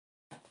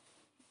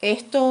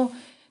Esto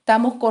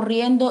estamos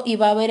corriendo y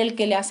va a haber el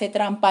que le hace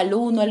trampa al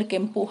uno, el que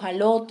empuja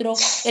al otro,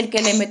 el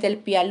que le mete el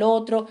pie al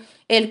otro,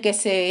 el que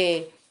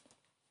se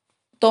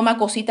toma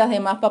cositas de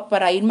más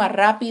para ir más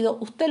rápido.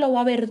 Usted lo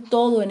va a ver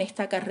todo en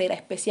esta carrera,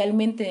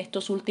 especialmente en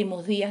estos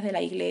últimos días de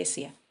la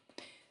iglesia.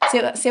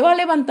 Se va a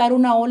levantar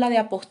una ola de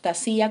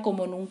apostasía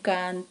como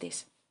nunca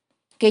antes,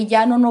 que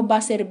ya no nos va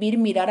a servir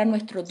mirar a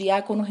nuestros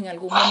diáconos en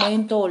algún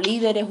momento, o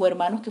líderes o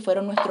hermanos que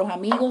fueron nuestros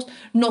amigos.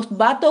 Nos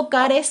va a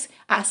tocar es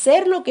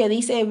hacer lo que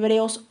dice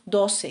Hebreos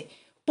 12,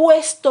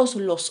 puestos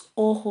los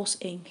ojos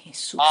en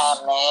Jesús,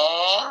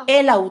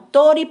 el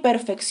autor y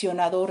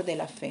perfeccionador de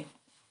la fe.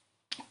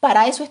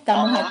 Para eso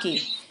estamos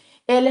aquí.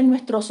 Él es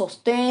nuestro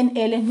sostén,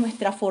 Él es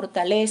nuestra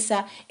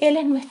fortaleza, Él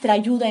es nuestra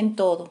ayuda en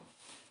todo.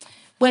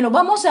 Bueno,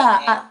 vamos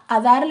a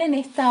darle en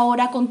esta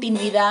hora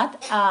continuidad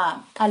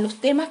a los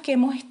temas que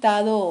hemos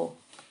estado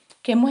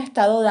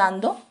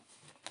dando.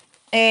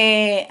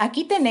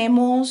 Aquí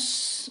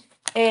tenemos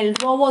el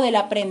robo del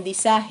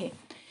aprendizaje.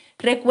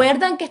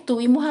 Recuerdan que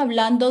estuvimos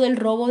hablando del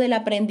robo del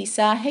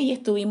aprendizaje y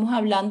estuvimos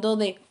hablando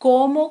de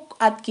cómo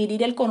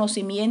adquirir el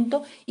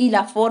conocimiento y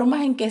las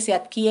formas en que se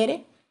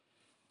adquiere.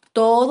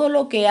 Todo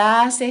lo que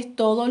haces,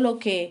 todo lo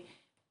que,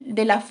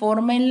 de la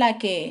forma en la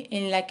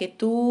que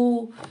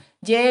tú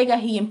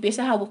llegas y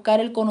empiezas a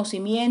buscar el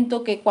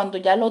conocimiento, que cuando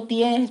ya lo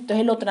tienes,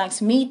 entonces lo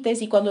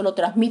transmites, y cuando lo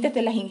transmites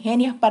te las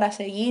ingenias para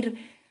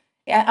seguir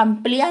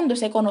ampliando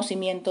ese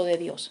conocimiento de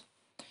Dios.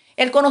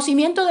 El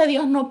conocimiento de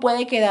Dios no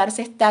puede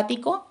quedarse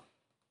estático.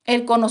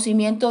 El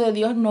conocimiento de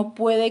Dios no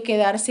puede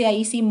quedarse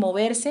ahí sin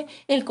moverse.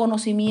 El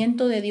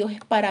conocimiento de Dios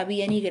es para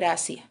bien y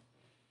gracia.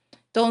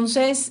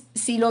 Entonces,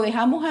 si lo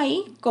dejamos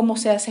ahí, como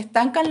se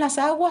estancan las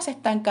aguas, se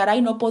estancará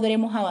y no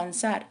podremos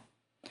avanzar.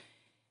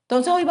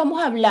 Entonces, hoy vamos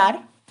a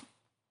hablar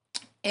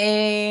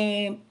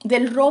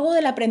del robo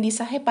del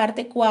aprendizaje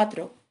parte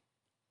 4,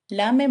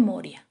 la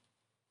memoria.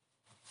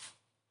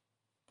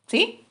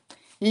 ¿Sí?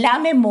 La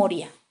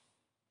memoria.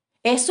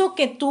 Eso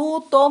que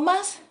tú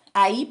tomas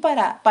ahí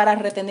para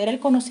retener el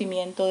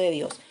conocimiento de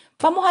Dios.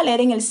 Vamos a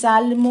leer en el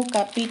Salmo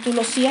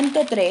capítulo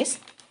 103.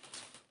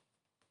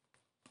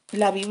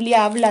 La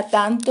Biblia habla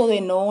tanto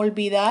de no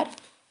olvidar.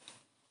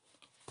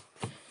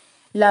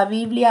 La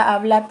Biblia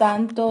habla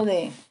tanto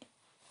de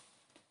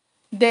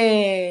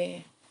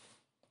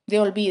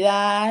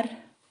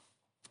olvidar,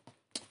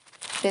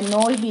 de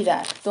no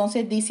olvidar.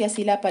 Entonces dice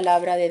así la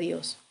palabra de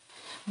Dios.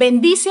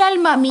 Bendice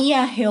alma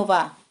mía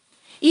Jehová,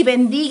 y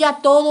bendiga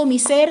todo mi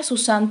ser su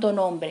santo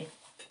nombre.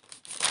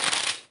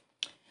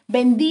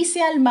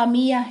 Bendice alma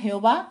mía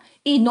Jehová,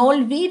 y no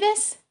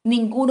olvides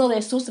ninguno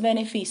de sus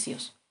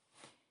beneficios.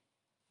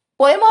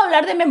 Podemos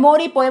hablar de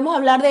memoria y podemos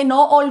hablar de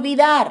no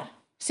olvidar,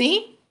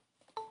 ¿sí?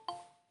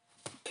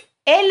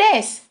 Él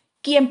es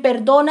quien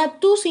perdona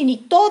tus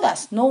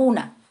todas, no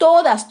una,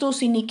 todas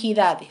tus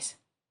iniquidades.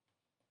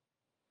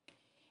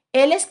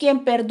 Él es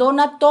quien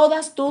perdona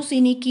todas tus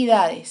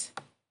iniquidades.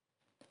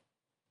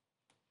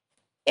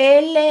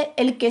 Él es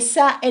el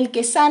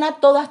que sana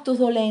todas tus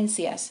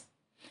dolencias,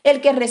 el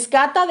que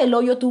rescata del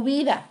hoyo tu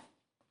vida,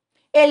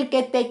 el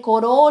que te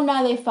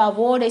corona de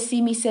favores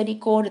y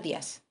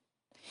misericordias,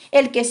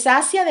 el que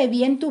sacia de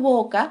bien tu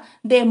boca,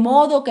 de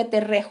modo que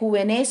te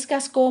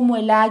rejuvenezcas como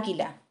el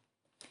águila.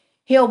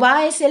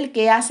 Jehová es el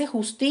que hace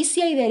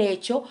justicia y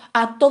derecho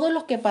a todos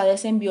los que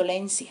padecen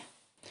violencia.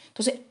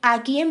 Entonces,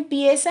 aquí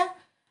empieza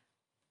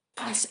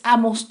a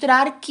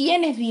mostrar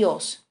quién es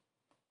Dios.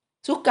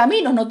 Sus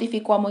caminos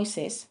notificó a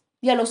Moisés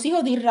y a los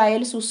hijos de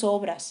Israel sus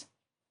obras.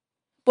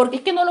 Porque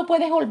es que no lo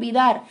puedes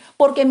olvidar,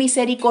 porque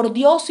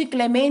misericordioso y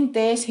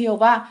clemente es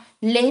Jehová,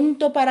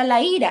 lento para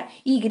la ira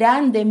y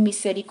grande en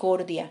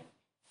misericordia.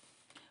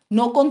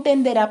 No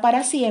contenderá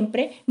para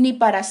siempre, ni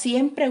para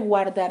siempre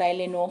guardará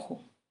el enojo.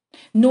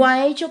 No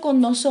ha hecho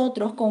con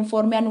nosotros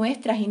conforme a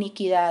nuestras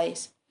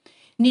iniquidades,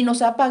 ni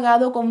nos ha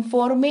pagado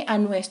conforme a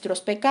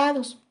nuestros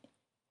pecados.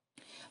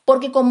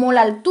 Porque como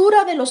la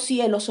altura de los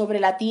cielos sobre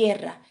la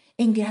tierra,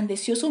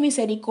 engrandeció su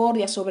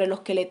misericordia sobre los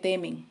que le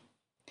temen.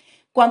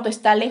 Cuanto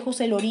está lejos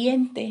el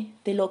oriente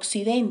del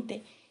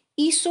occidente,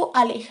 hizo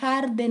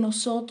alejar de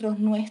nosotros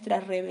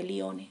nuestras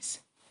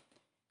rebeliones.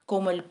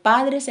 Como el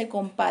Padre se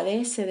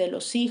compadece de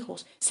los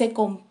hijos, se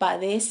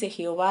compadece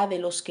Jehová de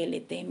los que le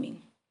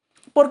temen.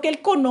 Porque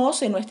Él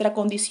conoce nuestra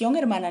condición,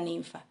 hermana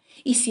ninfa,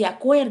 y se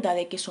acuerda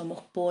de que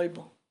somos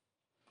polvo.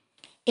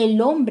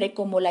 El hombre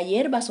como la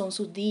hierba son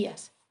sus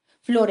días,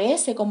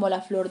 florece como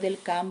la flor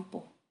del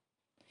campo.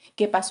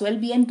 Que pasó el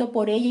viento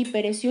por ella y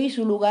pereció, y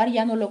su lugar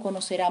ya no lo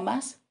conocerá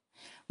más.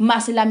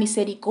 Mas la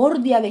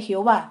misericordia de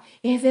Jehová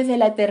es desde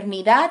la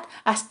eternidad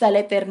hasta la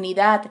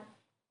eternidad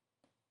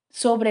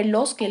sobre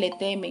los que le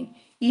temen,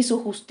 y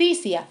su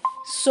justicia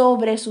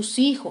sobre sus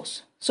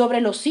hijos,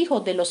 sobre los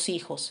hijos de los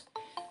hijos,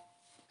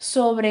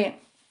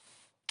 sobre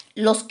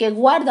los que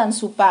guardan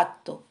su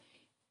pacto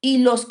y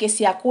los que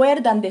se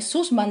acuerdan de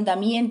sus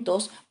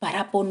mandamientos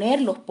para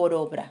ponerlos por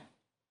obra.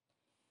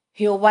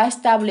 Jehová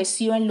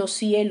estableció en los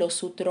cielos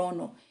su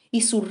trono,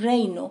 y su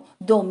reino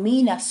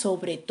domina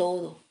sobre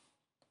todo.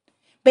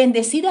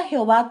 Bendecid a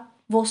Jehová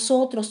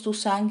vosotros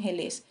sus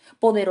ángeles,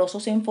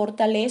 poderosos en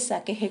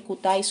fortaleza, que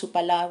ejecutáis su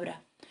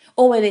palabra,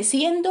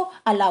 obedeciendo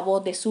a la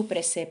voz de su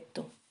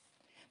precepto.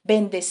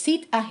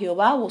 Bendecid a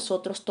Jehová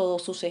vosotros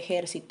todos sus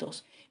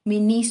ejércitos,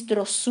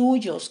 ministros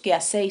suyos que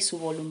hacéis su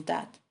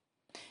voluntad.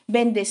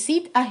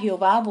 Bendecid a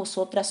Jehová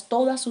vosotras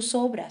todas sus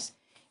obras,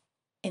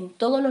 en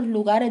todos los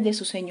lugares de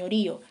su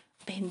señorío.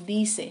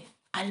 Bendice,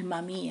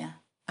 alma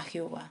mía, a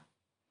Jehová.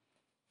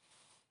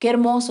 Qué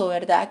hermoso,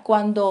 ¿verdad?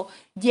 Cuando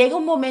llega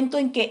un momento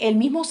en que el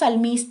mismo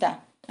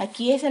salmista,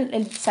 aquí es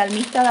el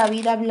salmista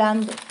David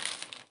hablando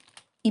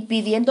y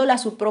pidiéndole a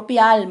su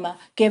propia alma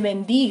que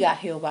bendiga a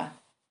Jehová.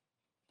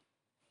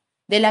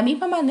 De la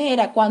misma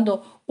manera,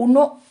 cuando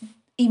uno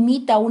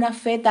imita una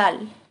fe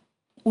tal,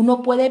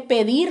 uno puede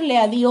pedirle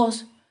a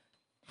Dios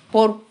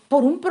por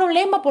un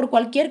problema, por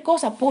cualquier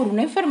cosa, por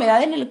una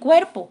enfermedad en el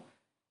cuerpo.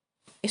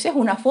 Esa es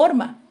una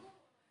forma.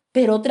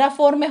 Pero otra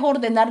forma es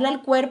ordenarle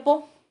al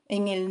cuerpo,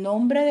 en el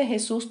nombre de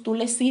Jesús, tú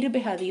le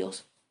sirves a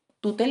Dios.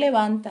 Tú te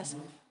levantas,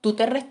 tú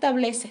te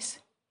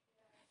restableces.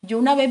 Yo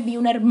una vez vi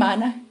una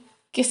hermana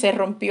que se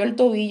rompió el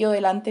tobillo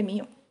delante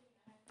mío,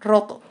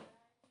 roto.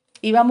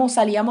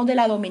 Salíamos de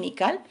la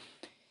dominical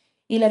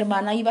y la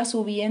hermana iba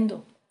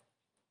subiendo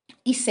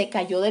y se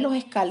cayó de los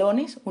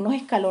escalones, unos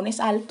escalones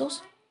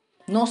altos.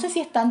 No sé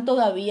si están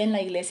todavía en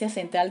la iglesia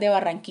central de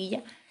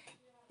Barranquilla.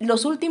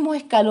 Los últimos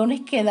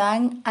escalones que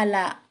dan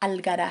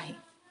al garaje,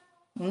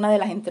 una de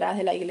las entradas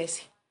de la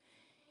iglesia.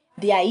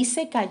 De ahí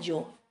se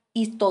cayó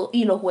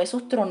y los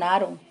huesos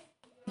tronaron.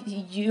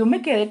 Y yo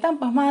me quedé tan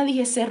pasmada,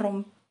 dije, se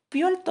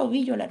rompió el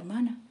tobillo la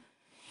hermana.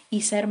 Y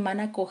esa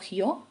hermana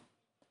cogió,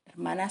 la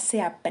hermana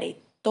se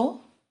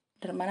apretó,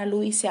 la hermana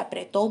Luis se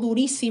apretó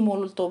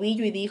durísimo el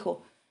tobillo y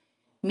dijo,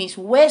 mis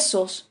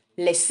huesos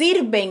le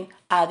sirven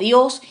a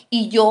Dios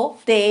y yo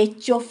te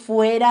echo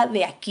fuera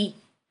de aquí.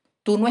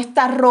 Tú no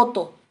estás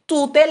roto,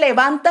 tú te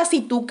levantas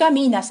y tú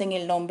caminas en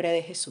el nombre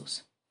de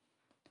Jesús.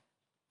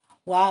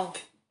 ¡Wow!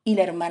 Y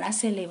la hermana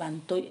se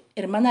levantó.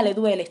 Hermana, le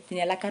duele,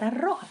 tenía la cara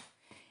roja.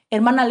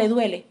 Hermana, le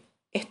duele.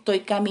 Estoy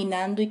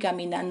caminando y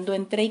caminando,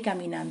 entré y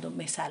caminando.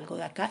 Me salgo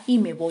de acá y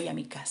me voy a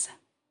mi casa.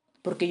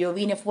 Porque yo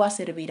fue a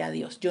servir a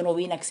Dios. Yo no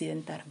vine a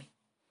accidentarme.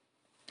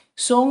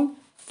 Son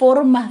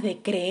formas de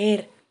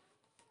creer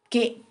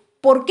que,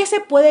 ¿por qué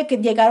se puede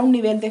llegar a un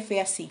nivel de fe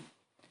así?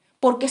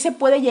 ¿Por qué se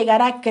puede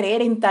llegar a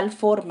creer en tal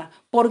forma?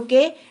 ¿Por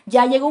qué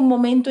ya llega un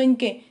momento en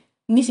que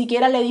ni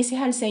siquiera le dices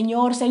al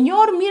Señor,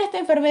 Señor, mira esta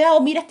enfermedad,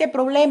 o mira este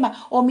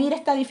problema, o mira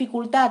esta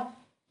dificultad?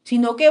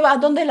 Sino que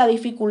vas donde la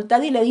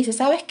dificultad y le dices,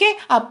 ¿sabes qué?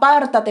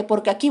 Apártate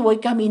porque aquí voy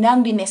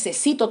caminando y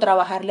necesito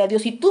trabajarle a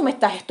Dios y tú me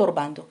estás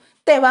estorbando.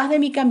 Te vas de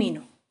mi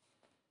camino.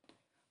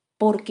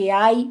 Porque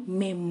hay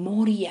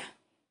memoria.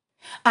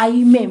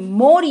 Hay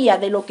memoria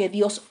de lo que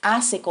Dios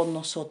hace con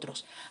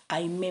nosotros.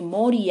 Hay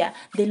memoria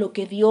de lo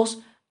que Dios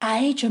ha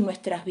hecho en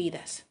nuestras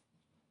vidas.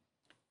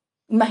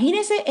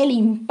 Imagínense el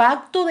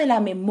impacto de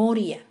la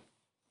memoria.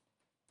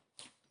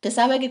 Usted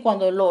sabe que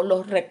cuando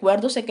los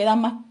recuerdos se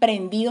quedan más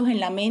prendidos en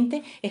la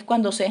mente es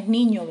cuando se es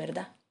niño,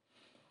 ¿verdad?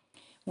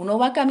 Uno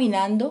va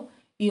caminando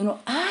y uno,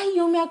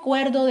 yo me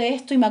acuerdo de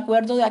esto y me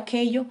acuerdo de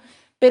aquello.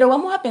 Pero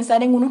vamos a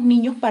pensar en unos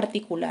niños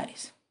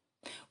particulares.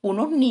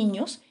 Unos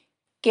niños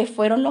que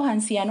fueron los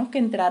ancianos que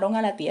entraron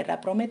a la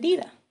tierra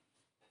prometida.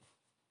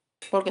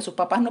 Porque sus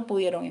papás no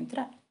pudieron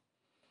entrar.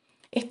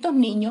 Estos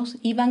niños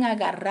iban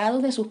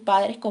agarrados de sus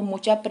padres con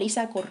mucha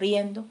prisa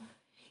corriendo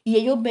y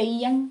ellos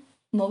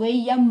no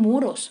veían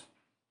muros,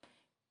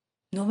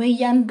 no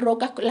veían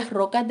las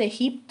rocas de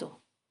Egipto.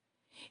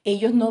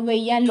 Ellos no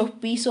veían los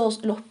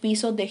pisos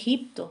de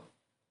Egipto.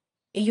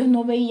 Ellos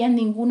no veían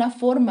ninguna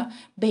forma.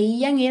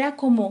 Era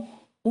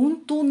como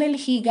un túnel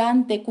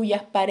gigante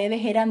cuyas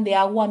paredes eran de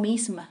agua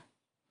misma.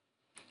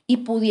 Y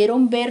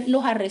pudieron ver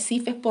los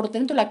arrecifes por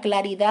dentro, la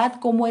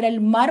claridad, cómo era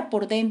el mar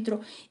por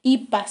dentro. Y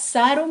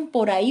pasaron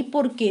por ahí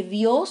porque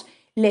Dios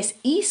les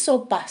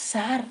hizo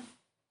pasar.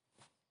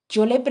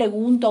 Yo le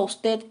pregunto a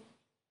usted,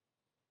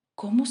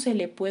 ¿cómo se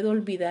le puede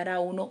olvidar a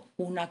uno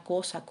una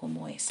cosa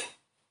como esa?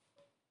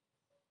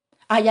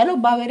 Allá los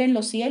va a ver en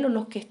los cielos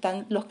los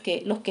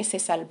que se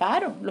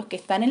salvaron, los que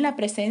están en la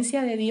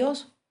presencia de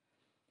Dios.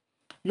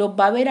 Los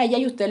va a ver allá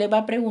y usted le va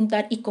a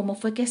preguntar, ¿y cómo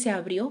fue que se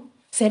abrió?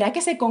 ¿Será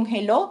que se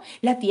congeló?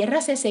 ¿La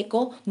tierra se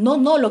secó?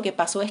 No, lo que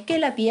pasó es que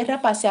la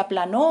tierra se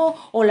aplanó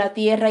o la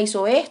tierra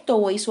hizo esto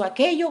o hizo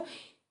aquello.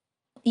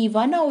 Y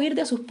van a oír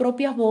de sus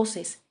propias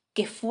voces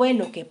qué fue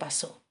lo que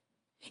pasó.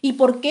 ¿Y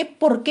por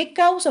qué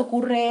causa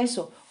ocurre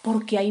eso?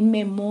 Porque hay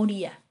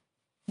memoria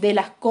de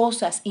las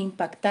cosas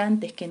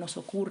impactantes que nos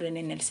ocurren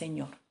en el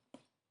Señor.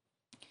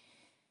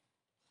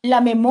 La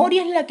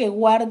memoria es la que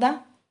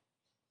guarda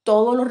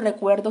todos los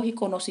recuerdos y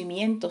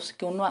conocimientos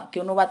que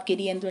uno va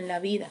adquiriendo en la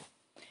vida.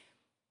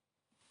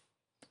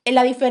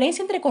 La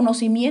diferencia entre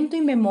conocimiento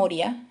y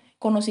memoria,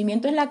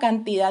 conocimiento es la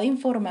cantidad de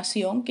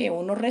información que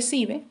uno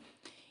recibe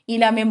y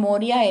la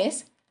memoria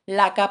es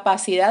la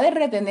capacidad de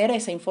retener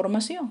esa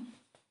información.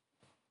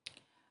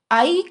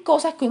 Hay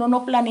cosas que uno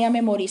no planea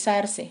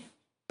memorizarse,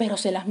 pero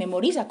se las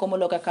memoriza, como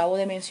lo que acabo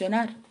de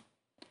mencionar.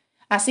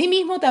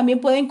 Asimismo,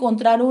 también puede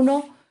encontrar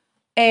uno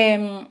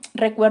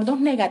recuerdos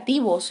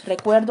negativos,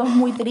 recuerdos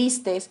muy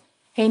tristes,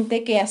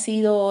 gente que ha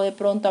sido de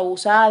pronto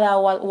abusada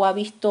o ha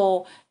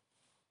visto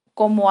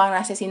cómo han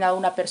asesinado a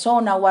una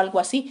persona o algo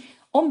así.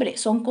 Hombre,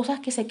 son cosas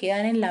que se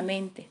quedan en la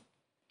mente.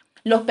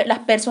 Las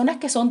personas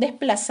que son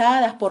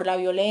desplazadas por la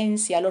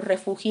violencia, los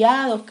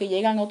refugiados que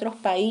llegan a otros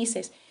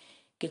países,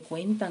 que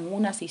cuentan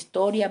unas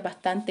historias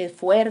bastante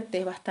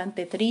fuertes,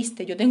 bastante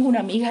tristes. Yo tengo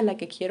una amiga a la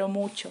que quiero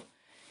mucho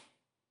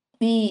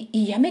y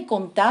ella me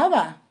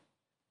contaba,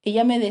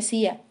 ella me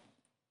decía,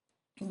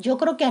 yo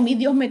creo que a mí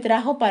Dios me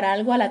trajo para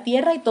algo a la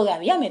tierra y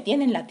todavía me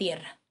tiene en la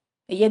tierra.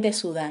 Ella es de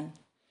Sudán,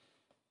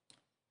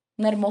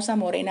 una hermosa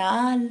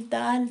morena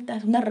alta, alta,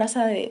 es una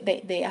raza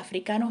de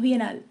africanos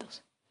bien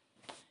altos.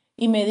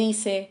 Y me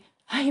dice,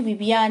 ay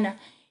Viviana,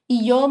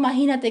 y yo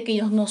imagínate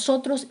que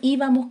nosotros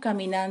íbamos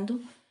caminando.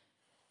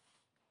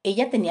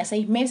 Ella tenía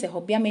 6 meses,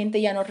 obviamente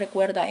ya no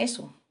recuerda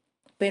eso,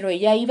 pero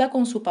ella iba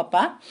con su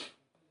papá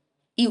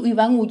y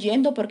iban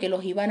huyendo porque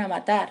los iban a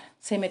matar.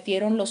 Se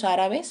metieron los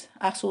árabes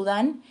a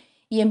Sudán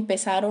y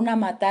empezaron a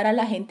matar a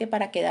la gente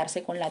para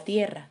quedarse con la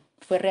tierra.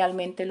 Fue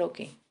realmente lo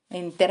que,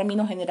 en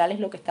términos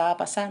generales, lo que estaba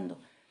pasando.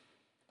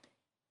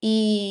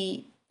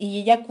 Y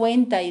ella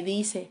cuenta y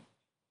dice,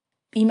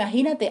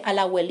 imagínate, a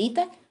la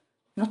abuelita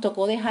nos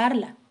tocó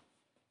dejarla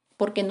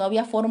porque no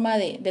había forma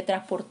de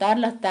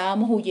transportarla,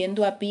 estábamos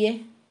huyendo a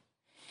pie.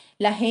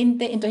 La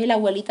gente, entonces la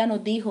abuelita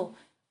nos dijo,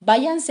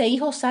 váyanse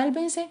hijos,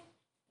 sálvense,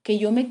 que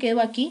yo me quedo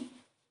aquí.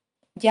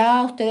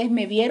 Ya ustedes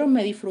me vieron,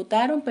 me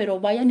disfrutaron, pero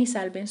vayan y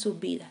salven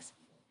sus vidas.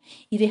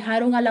 Y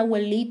dejaron a la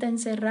abuelita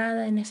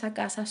encerrada en esa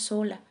casa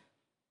sola.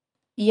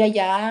 Y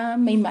allá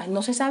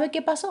no se sabe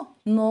qué pasó.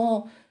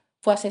 No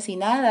fue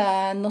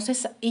asesinada, no se,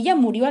 ella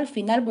murió al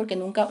final porque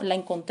nunca la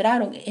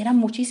encontraron. Eran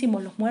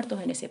muchísimos los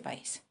muertos en ese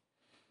país.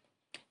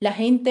 La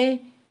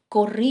gente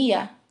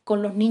corría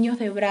con los niños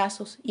de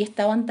brazos y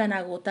estaban tan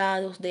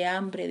agotados de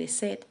hambre, de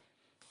sed,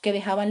 que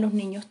dejaban los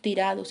niños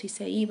tirados y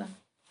se iban.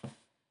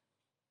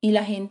 Y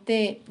la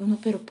gente, no,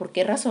 pero ¿por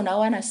qué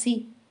razonaban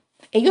así?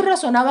 Ellos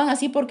razonaban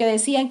así porque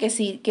decían que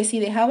si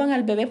dejaban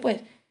al bebé,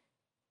 pues,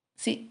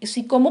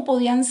 si cómo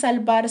podían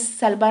salvar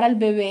al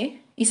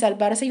bebé y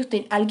salvarse ellos,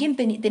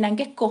 tenían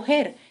que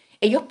escoger.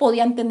 Ellos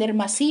podían tener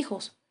más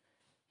hijos,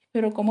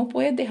 pero ¿cómo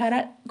pueden dejar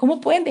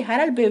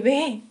al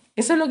bebé?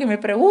 Eso es lo que me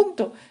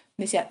pregunto.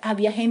 Decía,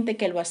 había gente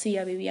que lo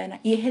hacía, Viviana,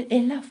 y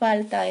es la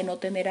falta de no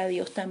tener a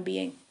Dios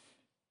también.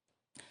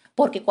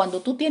 Porque cuando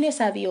tú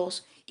tienes a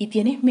Dios y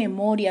tienes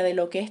memoria de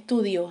lo que es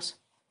tu Dios,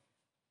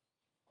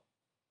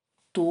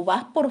 tú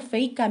vas por fe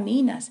y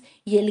caminas,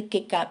 y el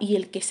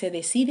que se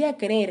decide a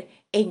creer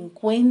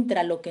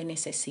encuentra lo que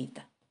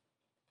necesita.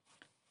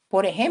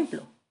 Por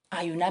ejemplo,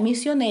 hay una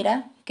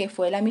misionera que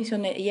fue la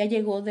misionera, ella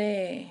llegó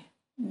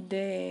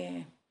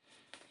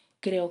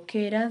creo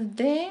que era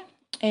de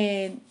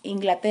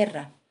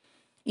Inglaterra,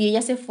 y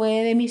ella se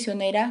fue de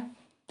misionera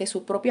de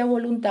su propia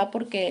voluntad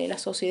porque la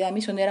sociedad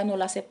misionera no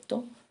la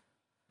aceptó.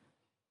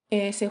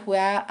 Se fue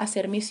a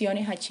hacer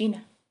misiones a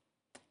China.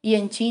 Y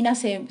en China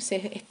se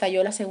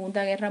estalló la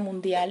Segunda Guerra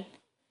Mundial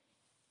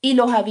y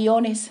los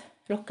aviones,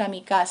 los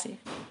kamikazes,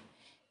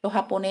 los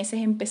japoneses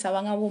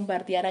empezaban a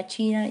bombardear a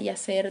China y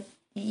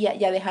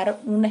a dejar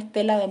una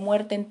estela de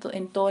muerte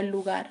en todo el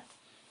lugar.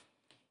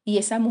 Y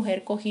esa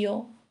mujer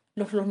cogió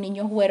los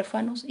niños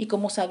huérfanos y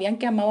como sabían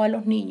que amaba a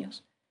los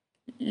niños,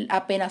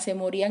 apenas se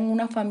morían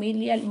una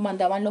familia,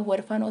 mandaban los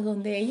huérfanos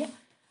donde ella,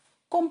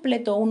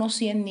 completó unos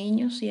 100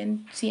 niños,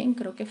 100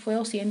 creo que fue,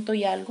 o 100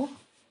 y algo,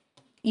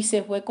 y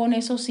se fue con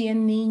esos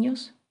 100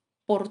 niños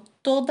por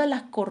todas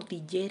las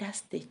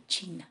cordilleras de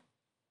China.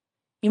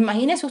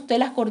 Imagínese usted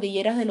las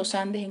cordilleras de los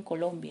Andes en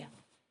Colombia,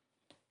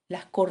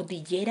 las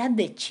cordilleras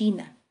de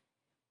China.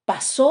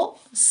 Pasó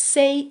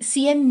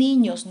 100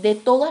 niños de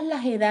todas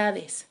las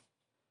edades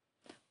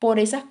por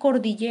esas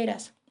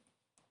cordilleras.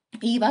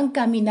 Iban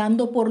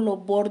caminando por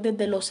los bordes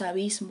de los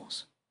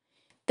abismos.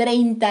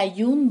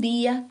 31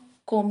 días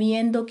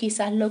comiendo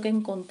quizás lo que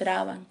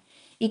encontraban.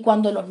 Y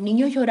cuando los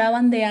niños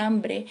lloraban de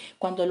hambre,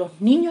 cuando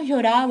los niños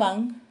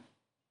lloraban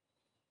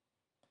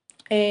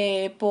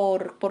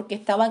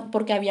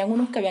porque habían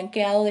unos que habían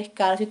quedado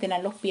descalzos y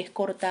tenían los pies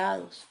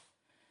cortados,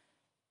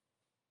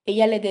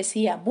 ella les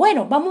decía,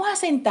 bueno, vamos a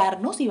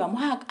sentarnos y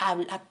vamos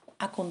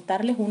a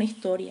contarles una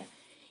historia.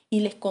 Y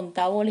les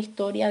contaba la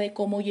historia de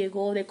cómo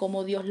llegó, de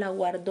cómo Dios la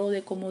guardó,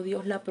 de cómo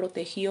Dios la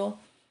protegió,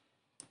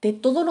 de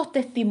todos los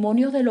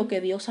testimonios de lo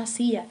que Dios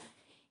hacía.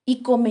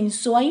 Y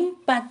comenzó a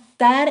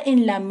impactar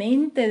en la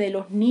mente de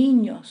los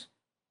niños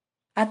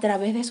a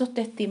través de esos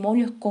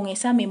testimonios con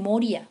esa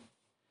memoria.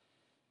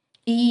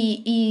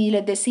 Y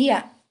les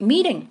decía,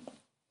 miren,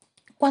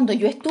 cuando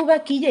yo estuve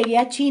aquí, llegué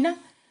a China,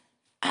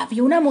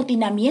 había un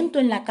amotinamiento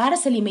en la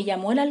cárcel y me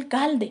llamó el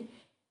alcalde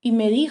y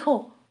me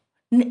dijo,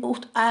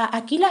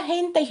 aquí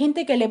hay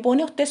gente que le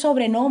pone a usted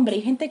sobrenombre,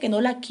 hay gente que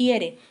no la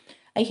quiere,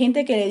 hay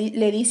gente que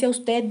le dice a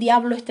usted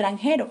diablo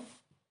extranjero,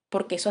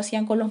 porque eso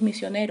hacían con los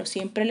misioneros,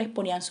 siempre les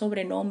ponían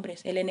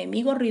sobrenombres, el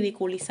enemigo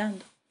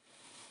ridiculizando.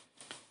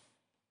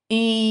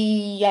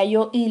 Y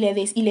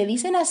le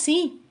dicen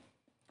así,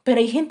 pero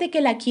hay gente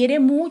que la quiere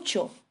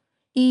mucho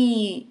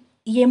Y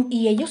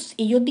ellos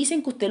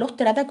dicen que usted los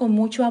trata con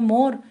mucho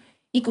amor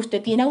y que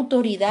usted tiene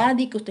autoridad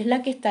y que usted es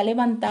la que está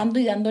levantando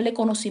y dándole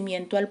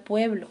conocimiento al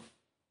pueblo.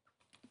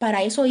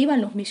 Para eso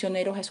iban los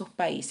misioneros a esos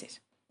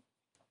países.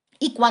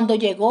 Y cuando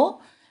llegó,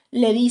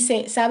 le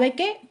dice, ¿sabe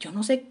qué? Yo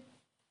no sé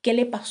qué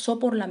le pasó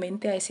por la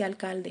mente a ese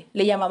alcalde.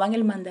 Le llamaban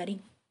el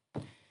mandarín.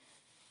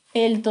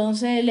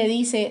 Entonces le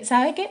dice,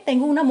 ¿sabe qué?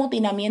 Tengo un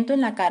amotinamiento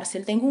en la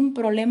cárcel, tengo un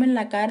problema en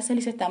la cárcel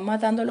y se están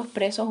matando los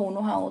presos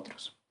unos a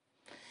otros.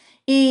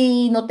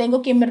 Y no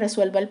tengo quien me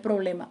resuelva el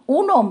problema.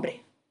 Un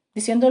hombre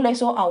diciéndole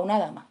eso a una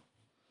dama.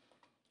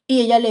 Y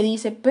ella le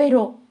dice,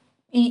 pero,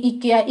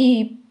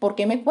 ¿y por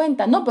qué me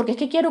cuenta? No, porque es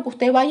que quiero que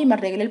usted vaya y me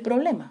arregle el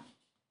problema.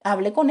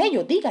 Hable con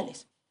ellos,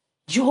 dígales.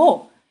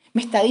 Yo,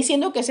 me está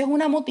diciendo que ese es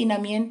un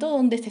amotinamiento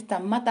donde se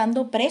están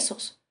matando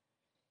presos.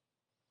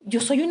 Yo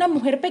soy una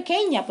mujer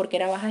pequeña, porque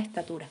era baja de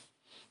estatura.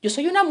 Yo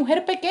soy una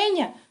mujer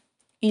pequeña.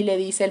 Y le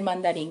dice el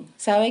mandarín,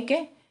 ¿sabe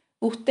qué?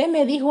 Usted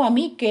me dijo a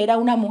mí que era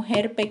una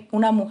mujer,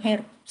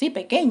 sí,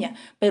 pequeña,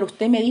 pero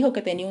usted me dijo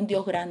que tenía un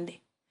Dios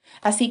grande.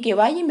 Así que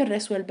vaya y me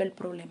resuelve el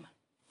problema.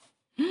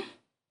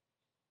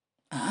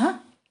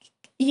 Ah,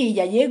 y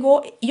ella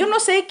llegó. Yo no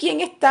sé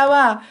quién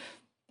estaba,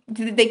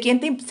 de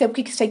quién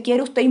se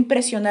quiere usted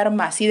impresionar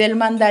más, si del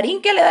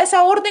mandarín que le da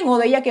esa orden o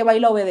de ella que va y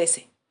la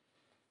obedece.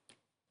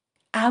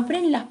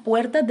 Abren las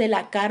puertas de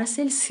la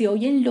cárcel, se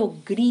oyen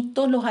los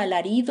gritos, los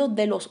alaridos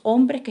de los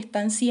hombres que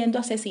están siendo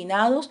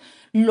asesinados,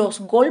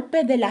 los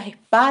golpes de las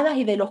espadas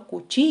y de los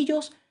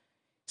cuchillos.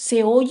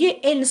 Se oye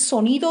el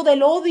sonido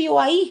del odio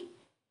ahí.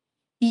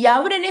 Y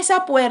abren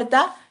esa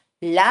puerta,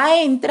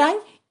 la entran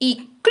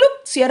y ¡clup!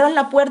 Cierran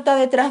la puerta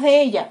detrás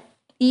de ella.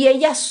 Y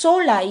ella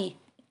sola ahí.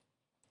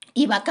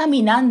 Y va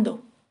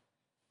caminando.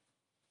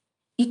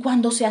 Y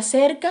cuando se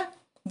acerca,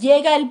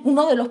 llega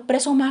uno de los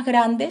presos más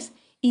grandes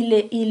y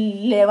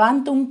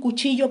levanta un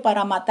cuchillo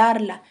para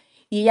matarla.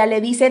 Y ella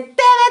le dice,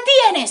 ¡te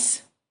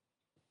detienes!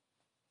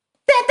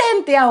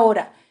 ¡Detente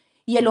ahora!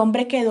 Y el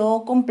hombre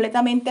quedó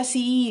completamente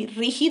así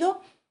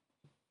rígido.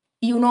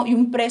 Y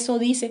un preso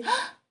dice,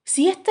 ¡ah!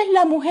 Si esta es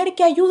la mujer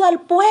que ayuda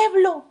al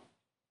pueblo.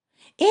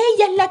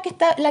 Ella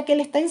es la que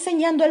le está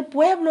enseñando al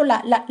pueblo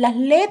las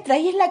letras.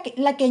 Ella es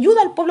la que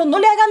ayuda al pueblo. No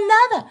le hagan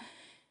nada.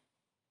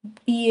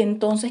 Y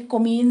entonces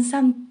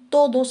comienzan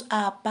todos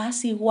a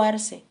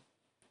apaciguarse.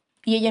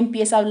 Y ella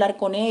empieza a hablar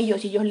con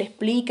ellos y ellos le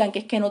explican que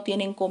es que no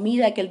tienen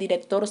comida, que el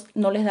director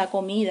no les da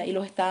comida y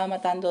los estaba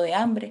matando de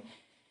hambre.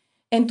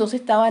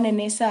 Entonces estaban en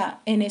esa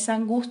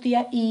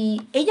angustia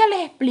y ella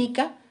les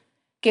explica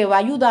que va a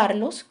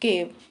ayudarlos,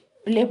 que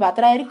les va a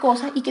traer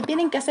cosas y que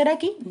tienen que hacer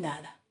aquí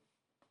nada.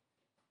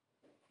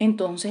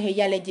 Entonces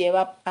ella les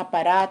lleva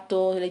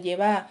aparatos, les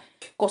lleva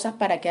cosas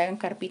para que hagan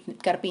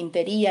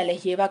carpintería,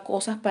 les lleva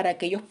cosas para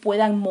que ellos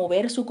puedan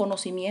mover su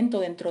conocimiento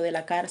dentro de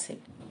la cárcel.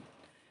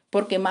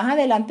 Porque más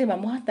adelante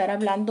vamos a estar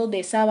hablando de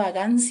esa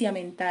vagancia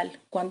mental,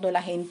 cuando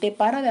la gente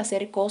para de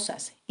hacer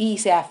cosas y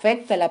se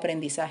afecta el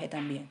aprendizaje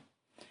también.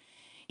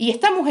 Y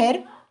esta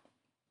mujer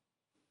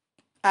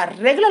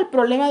arregla el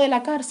problema de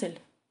la cárcel.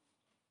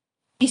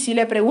 Y si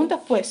le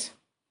preguntas, pues,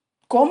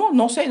 ¿cómo?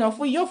 No sé, no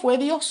fui yo, fue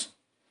Dios.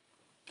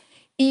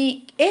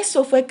 Y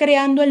eso fue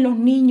creando en los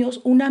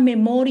niños una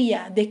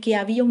memoria de que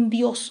había un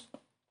Dios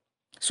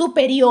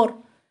superior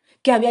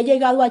que había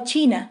llegado a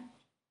China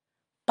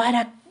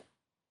para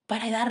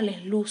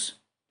darles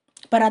luz,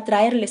 para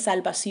traerles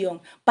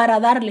salvación, para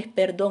darles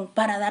perdón,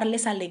 para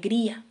darles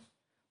alegría,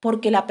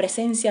 porque la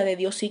presencia de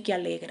Dios sí que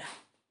alegra.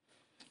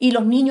 Y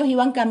los niños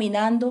iban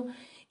caminando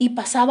y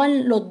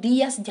pasaban los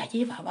días, ya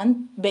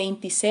llevaban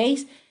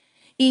 26,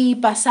 y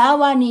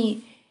pasaban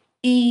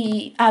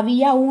y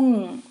había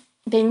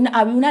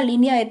una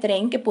línea de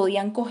tren que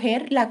podían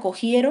coger, la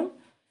cogieron,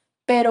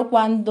 pero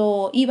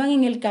cuando iban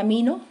en el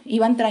camino,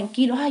 iban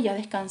tranquilos, ya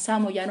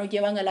descansamos, ya nos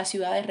llevan a la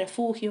ciudad de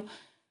refugio.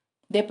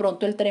 De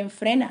pronto el tren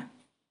frena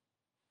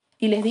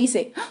y les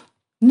dice,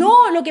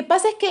 no, lo que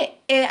pasa es que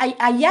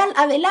allá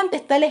adelante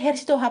está el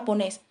ejército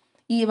japonés.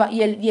 Y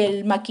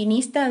el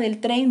maquinista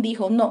del tren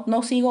dijo,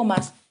 no sigo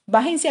más,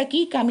 bájense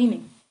aquí y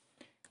caminen.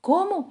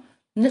 ¿Cómo?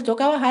 Les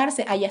toca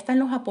bajarse, allá están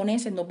los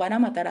japoneses, nos van a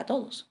matar a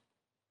todos.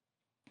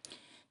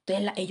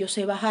 Entonces ellos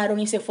se bajaron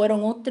y se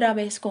fueron otra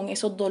vez con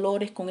esos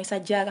dolores, con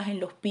esas llagas en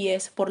los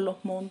pies por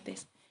los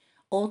montes,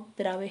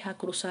 otra vez a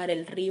cruzar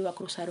el río, a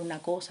cruzar una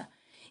cosa.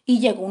 Y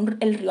llegó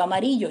el río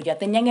amarillo, ya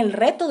tenían el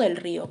reto del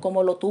río,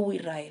 como lo tuvo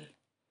Israel.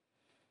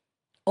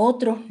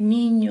 Otros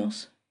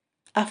niños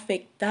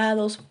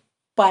afectados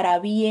para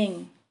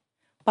bien,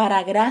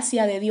 para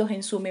gracia de Dios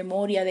en su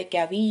memoria de que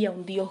había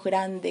un Dios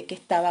grande que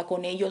estaba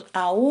con ellos,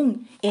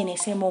 aún en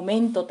ese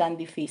momento tan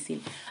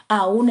difícil,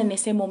 aún en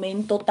ese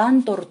momento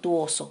tan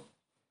tortuoso.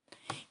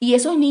 Y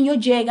esos niños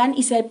llegan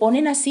y se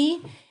ponen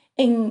así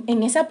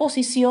en esa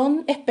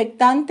posición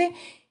expectante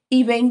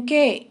y ven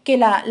que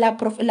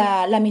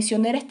la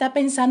misionera está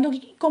pensando,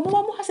 ¿cómo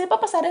vamos a hacer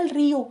para pasar el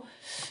río?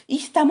 Y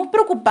estamos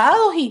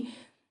preocupados y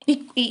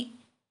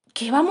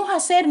 ¿qué vamos a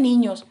hacer,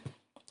 niños?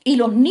 Y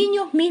los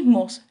niños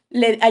mismos,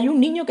 hay un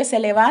niño que se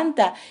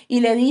levanta y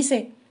le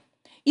dice,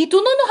 ¿y tú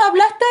no nos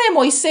hablaste de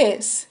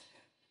Moisés?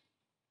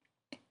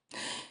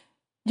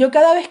 Yo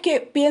cada vez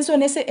que pienso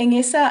en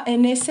esa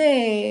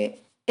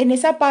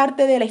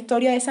parte de la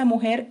historia de esa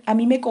mujer, a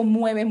mí me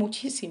conmueve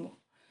muchísimo.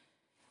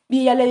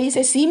 Y ella le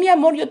dice, sí, mi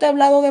amor, yo te he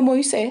hablado de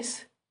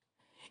Moisés.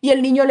 Y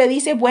el niño le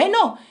dice,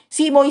 bueno,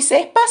 si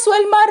Moisés pasó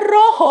el Mar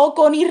Rojo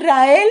con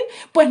Israel,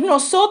 pues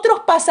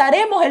nosotros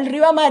pasaremos el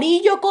río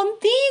Amarillo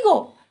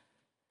contigo.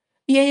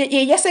 Y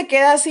ella se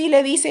queda así y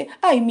le dice,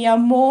 ay, mi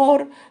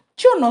amor,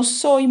 yo no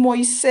soy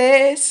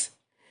Moisés.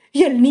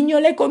 Y el niño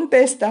le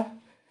contesta,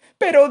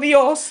 pero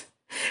Dios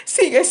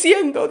sigue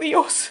siendo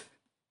Dios.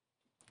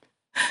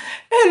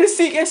 Él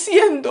sigue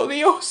siendo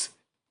Dios.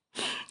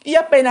 Y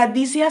apenas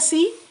dice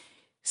así,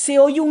 se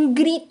oye un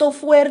grito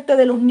fuerte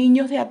de los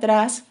niños de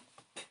atrás.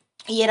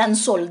 Y eran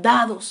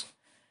soldados.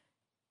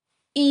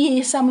 Y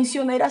esa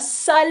misionera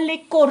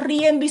sale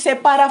corriendo y se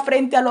para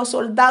frente a los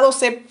soldados,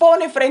 se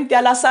pone frente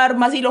a las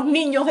armas y los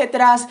niños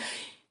detrás.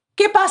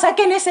 ¿Qué pasa?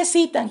 ¿Qué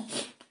necesitan?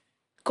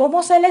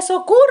 ¿Cómo se les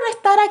ocurre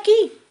estar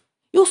aquí?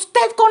 ¿Y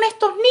usted con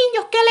estos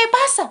niños? ¿Qué le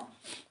pasa?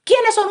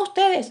 ¿Quiénes son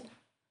ustedes?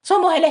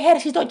 Somos el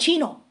ejército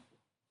chino.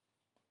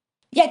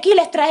 Y aquí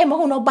les traemos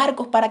unos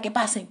barcos para que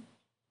pasen.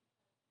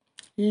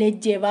 Les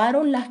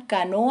llevaron las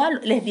canoas,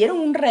 les dieron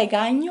un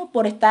regaño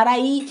por estar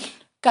ahí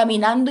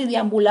caminando y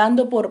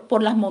deambulando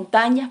por las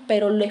montañas,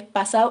 pero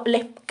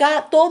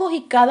todos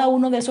y cada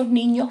uno de esos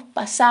niños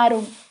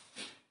pasaron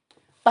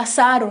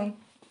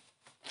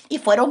y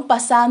fueron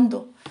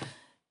pasando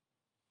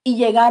y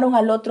llegaron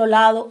al otro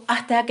lado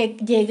hasta que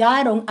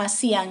llegaron a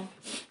Xi'an,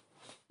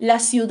 la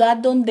ciudad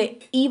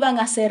donde iban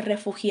a ser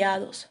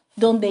refugiados,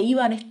 donde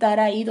iban a estar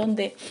ahí,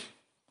 donde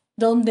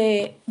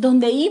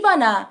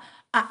iban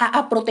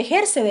a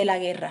protegerse de la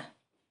guerra.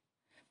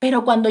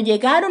 Pero cuando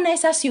llegaron a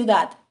esa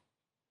ciudad,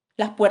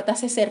 las puertas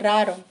se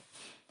cerraron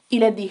y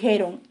les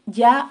dijeron,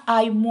 ya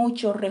hay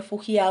muchos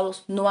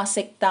refugiados, no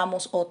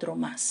aceptamos otro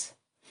más.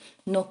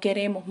 No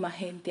queremos más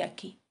gente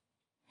aquí.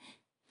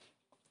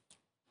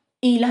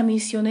 Y la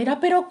misionera,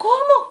 ¿pero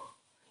cómo?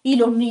 Y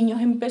los niños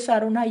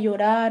empezaron a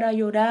llorar, a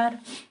llorar.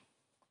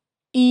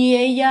 Y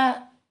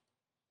ella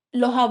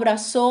los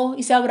abrazó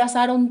y se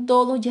abrazaron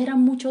todos. Ya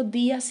eran muchos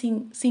días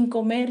sin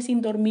comer,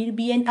 sin dormir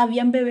bien.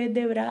 Habían bebés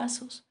de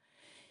brazos.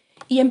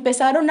 Y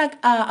empezaron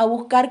a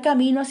buscar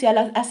camino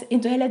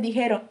entonces les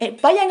dijeron,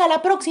 vayan a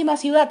la próxima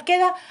ciudad,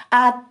 queda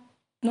a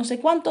no sé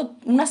cuánto,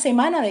 una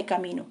semana de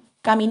camino,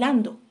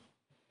 caminando.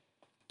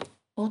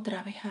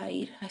 Otra vez a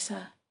ir a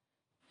esa.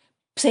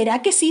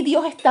 ¿Será que sí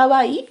Dios estaba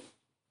ahí?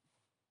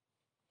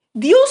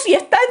 Dios sí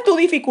está en tu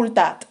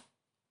dificultad.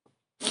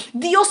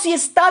 Dios sí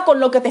está con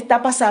lo que te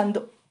está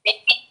pasando.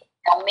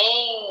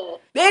 Amén.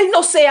 Él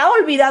no se ha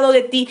olvidado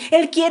de ti.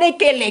 Él quiere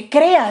que le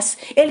creas.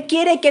 Él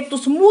quiere que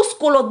tus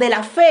músculos de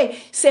la fe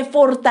se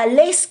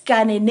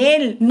fortalezcan en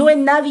Él, no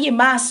en nadie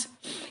más.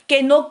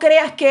 Que no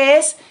creas que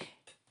es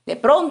de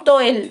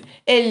pronto el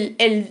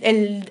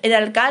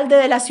alcalde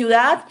de la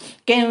ciudad,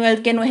 que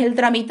no es el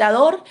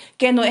tramitador,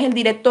 que no es el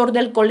director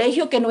del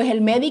colegio, que no es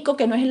el médico,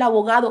 que no es el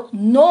abogado.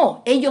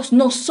 No, ellos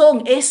no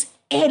son. Es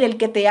Él el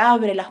que te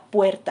abre las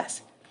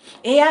puertas.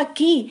 He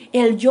aquí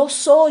el yo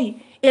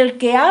soy, el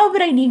que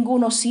abre y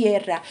ninguno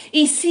cierra,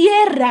 y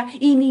cierra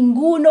y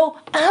ninguno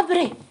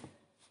abre.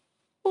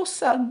 Oh,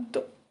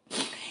 santo.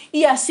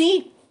 Y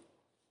así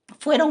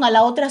fueron a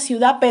la otra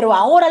ciudad, pero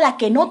ahora la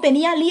que no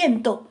tenía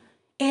aliento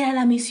era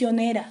la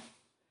misionera.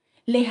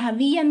 Les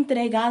había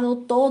entregado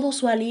todo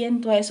su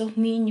aliento a esos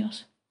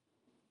niños.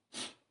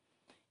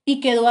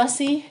 Y quedó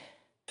así.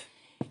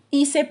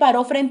 Y se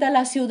paró frente a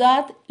la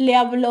ciudad, le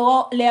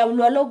habló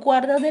a los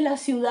guardas de la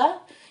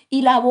ciudad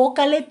y la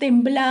boca le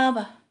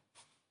temblaba.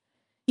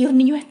 Y los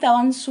niños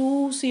estaban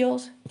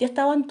sucios, ya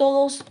estaban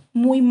todos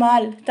muy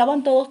mal,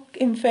 estaban todos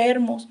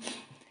enfermos.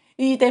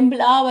 Y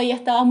temblaba y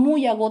estaba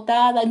muy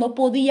agotada, no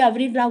podía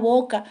abrir la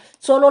boca.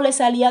 Solo le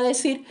salía a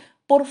decir,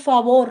 por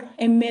favor,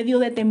 en medio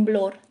de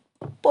temblor,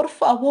 por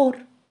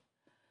favor,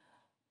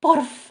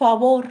 por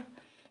favor.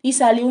 Y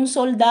salió un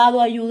soldado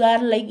a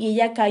ayudarla y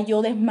ella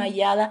cayó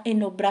desmayada en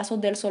los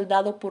brazos del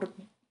soldado.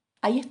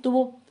 Ahí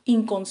estuvo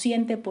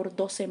inconsciente por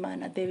 2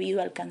 semanas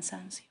debido al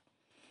cansancio.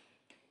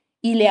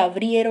 Y le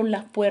abrieron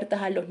las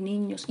puertas a los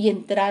niños y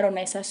entraron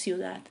a esa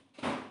ciudad.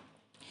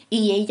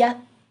 Y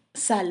ella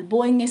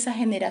salvó en esa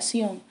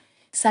generación,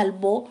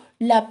 salvó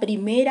la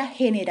primera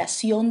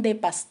generación de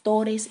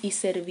pastores y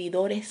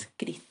servidores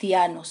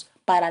cristianos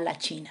para la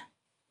China.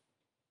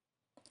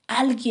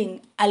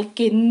 Alguien al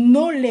que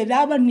no le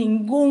daban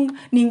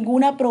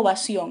ninguna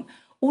aprobación.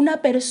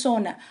 Una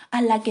persona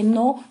a la que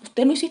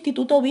usted no es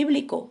instituto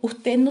bíblico,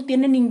 usted no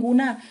tiene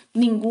ninguna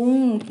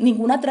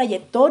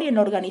trayectoria en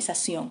la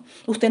organización,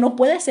 usted no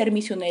puede ser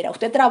misionera,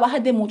 usted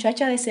trabaja de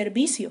muchacha de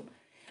servicio.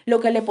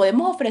 Lo que le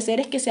podemos ofrecer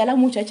es que sea la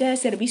muchacha de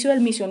servicio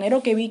del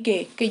misionero que vi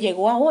que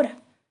llegó ahora.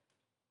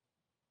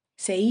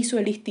 Se hizo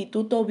el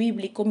instituto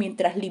bíblico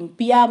mientras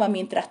limpiaba,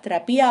 mientras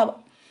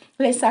trapeaba.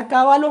 Le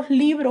sacaba los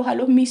libros a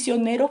los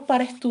misioneros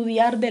para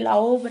estudiar de la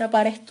obra,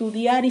 para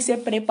estudiar, y se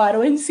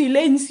preparó en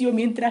silencio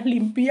mientras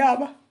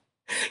limpiaba.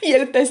 Y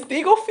el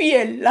testigo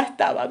fiel la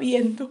estaba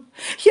viendo.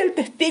 Y el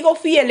testigo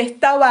fiel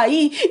estaba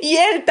ahí. Y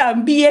él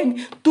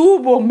también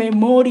tuvo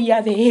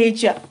memoria de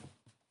ella.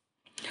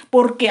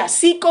 Porque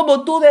así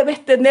como tú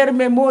debes tener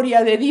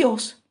memoria de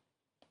Dios,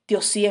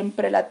 Dios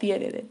siempre la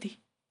tiene de ti.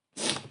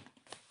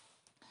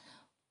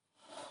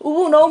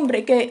 Hubo un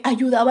hombre que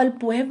ayudaba al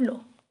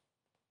pueblo.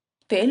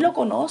 Ustedes lo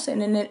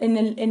conocen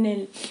en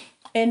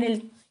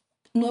el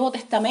Nuevo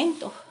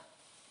Testamento.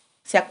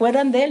 ¿Se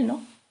acuerdan de él,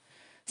 no?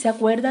 ¿Se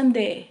acuerdan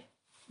de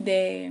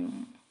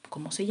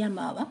 ¿cómo se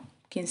llamaba?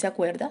 ¿Quién se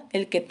acuerda?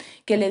 El que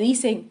le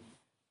dicen,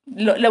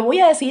 le voy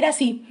a decir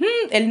así,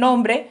 el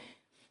nombre,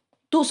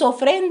 tus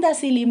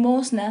ofrendas y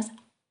limosnas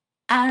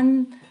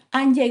han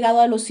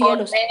llegado a los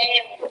cielos.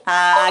 Cornelio.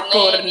 Ah,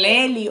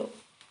 Cornelio.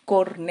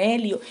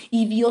 Cornelio.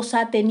 Y Dios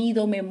ha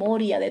tenido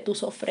memoria de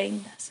tus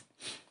ofrendas.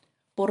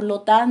 Por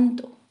lo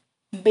tanto,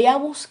 ve a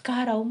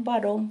buscar a un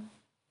varón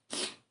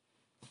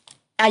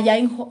allá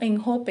en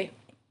Jope,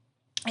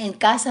 en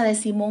casa de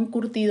Simón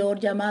Curtidor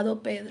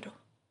llamado Pedro,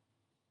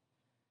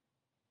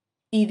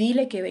 y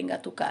dile que venga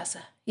a tu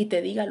casa y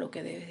te diga lo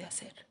que debes de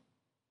hacer.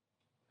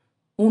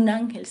 Un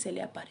ángel se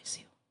le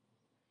apareció.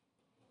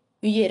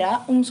 Y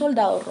era un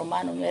soldado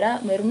romano, no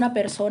era una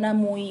persona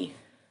muy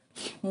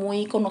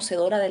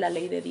conocedora de la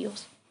ley de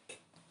Dios,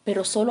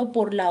 pero solo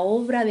por la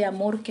obra de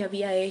amor que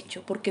había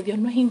hecho, porque Dios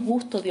no es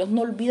injusto, Dios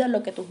no olvida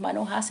lo que tus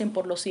manos hacen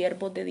por los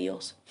siervos de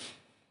Dios.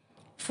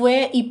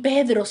 Y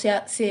Pedro,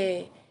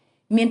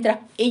 mientras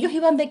ellos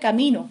iban de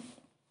camino,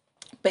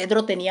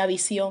 Pedro tenía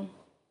visión.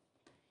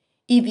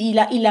 Y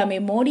la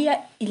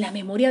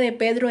memoria de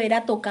Pedro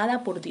era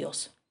tocada por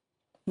Dios.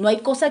 No hay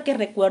cosa que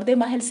recuerde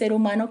más el ser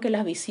humano que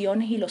las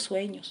visiones y los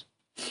sueños.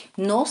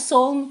 No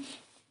son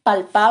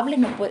palpables,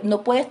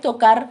 no puedes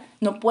tocar,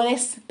 no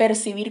puedes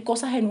percibir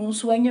cosas en un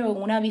sueño o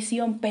en una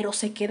visión, pero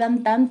se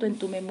quedan tanto en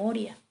tu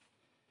memoria.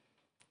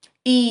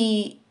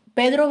 Y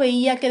Pedro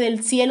veía que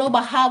del cielo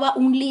bajaba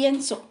un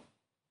lienzo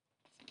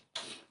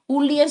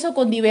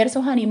con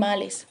diversos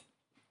animales.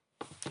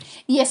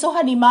 Y esos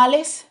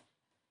animales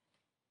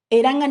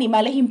eran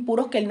animales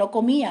impuros que él no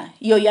comía.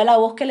 Y oía la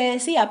voz que le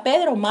decía,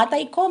 Pedro, mata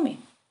y come.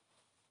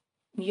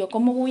 Y yo,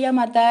 ¿cómo voy a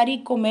matar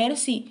y comer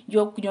si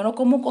yo no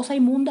como cosa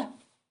inmunda?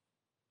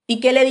 ¿Y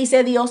qué le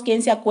dice Dios?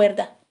 ¿Quién se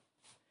acuerda?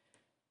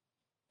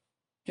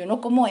 Yo no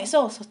como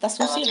eso está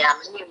sucio. No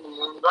llames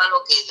inmundo a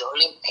lo que Dios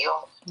limpió.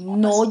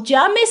 No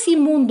llames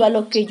inmundo a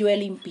lo que yo he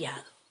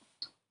limpiado.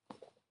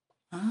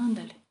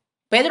 Ándale.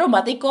 Pedro,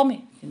 mata y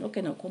come. Sino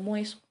que no como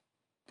eso.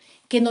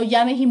 Que no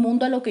llames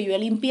inmundo a lo que yo he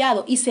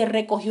limpiado. Y se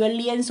recogió el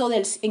lienzo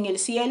en el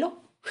cielo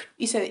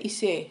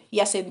y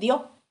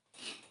ascendió.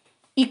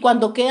 Y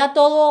cuando queda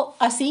todo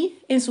así,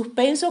 en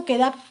suspenso,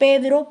 queda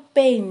Pedro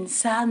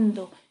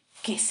pensando,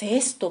 ¿qué es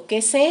esto? ¿Qué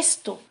es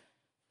esto?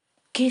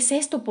 ¿Qué es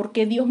esto? ¿Por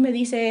qué Dios me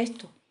dice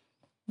esto?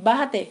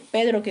 Bájate,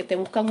 Pedro, que te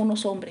buscan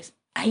unos hombres.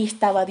 Ahí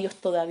estaba Dios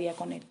todavía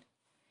con él.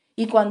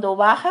 Y cuando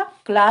baja,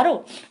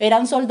 claro,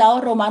 eran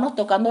soldados romanos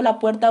tocando la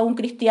puerta de un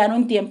cristiano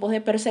en tiempos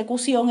de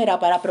persecución, era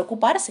para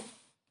preocuparse.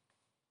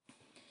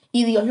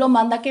 Y Dios lo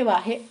manda que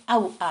baje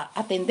a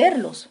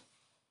atenderlos.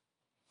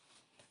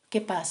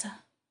 ¿Qué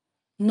pasa?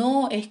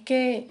 No, es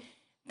que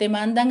te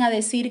mandan a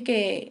decir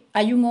que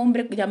hay un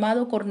hombre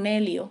llamado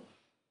Cornelio,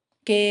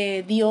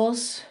 que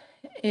Dios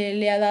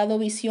le ha dado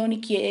visión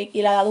y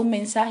le ha dado un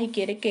mensaje y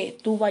quiere que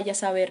tú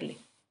vayas a verle.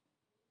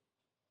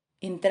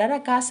 Entrar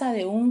a casa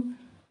de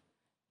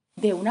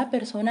una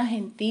persona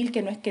gentil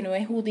que no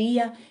es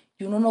judía,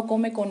 y uno no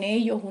come con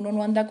ellos, uno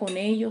no anda con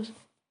ellos.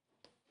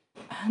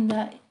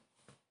 Anda.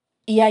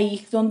 Y ahí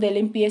es donde él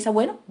empieza,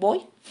 bueno,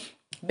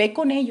 ve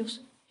con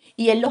ellos.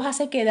 Y él los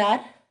hace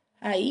quedar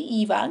ahí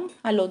y van,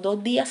 a los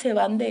 2 días se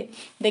van de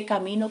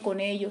camino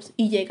con ellos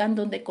y llegan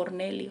donde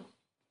Cornelio.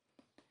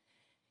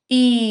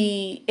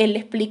 Y él le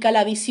explica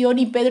la visión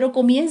y Pedro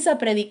comienza a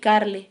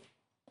predicarle.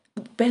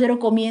 Pedro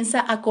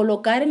comienza a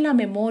colocar en la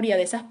memoria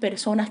de esas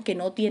personas que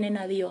no tienen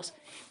a Dios.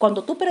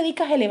 Cuando tú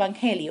predicas el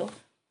evangelio,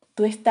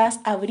 tú estás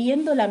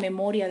abriendo la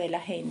memoria de la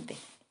gente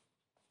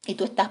y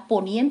tú estás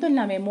poniendo en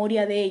la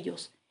memoria de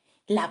ellos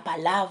la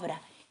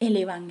palabra, el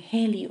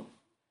evangelio,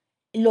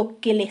 lo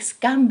que les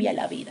cambia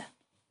la vida.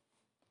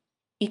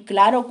 Y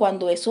claro,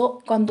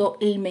 cuando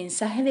el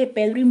mensaje de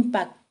Pedro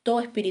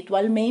impactó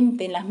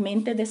espiritualmente en las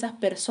mentes de esas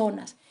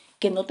personas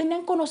que no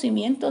tenían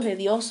conocimientos de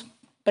Dios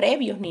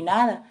previos ni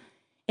nada,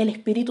 el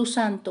Espíritu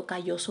Santo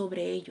cayó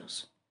sobre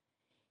ellos.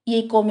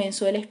 Y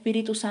comenzó el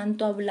Espíritu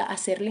Santo a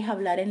hacerles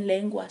hablar en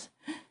lenguas.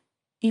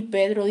 Y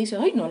Pedro dice,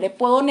 ay, no le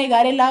puedo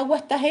negar el agua a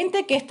esta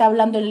gente que está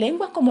hablando en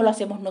lenguas como lo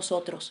hacemos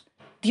nosotros.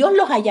 Dios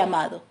los ha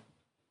llamado.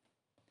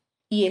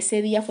 Y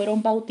ese día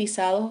fueron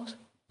bautizados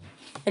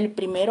el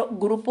primer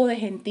grupo de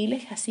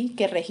gentiles así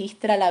que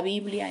registra la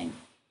Biblia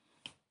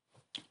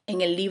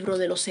en el libro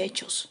de los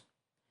Hechos.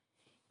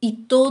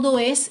 Y todo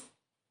es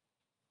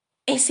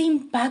ese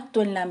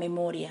impacto en la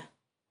memoria.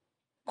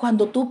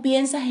 Cuando tú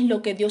piensas en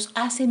lo que Dios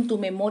hace en tu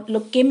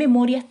memoria, ¿qué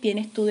memorias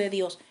tienes tú de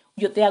Dios?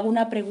 Yo te hago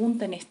una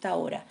pregunta en esta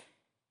hora.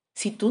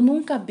 Si tú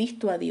nunca has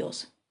visto a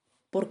Dios,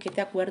 ¿por qué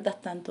te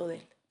acuerdas tanto de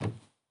Él?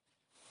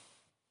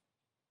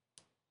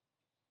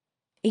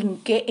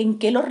 en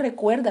qué lo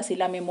recuerdas? Si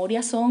la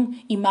memoria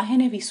son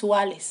imágenes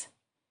visuales.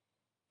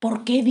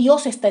 ¿Por qué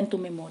Dios está en tu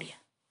memoria?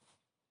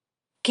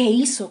 ¿Qué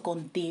hizo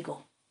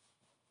contigo?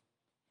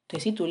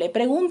 Entonces, si tú le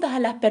preguntas a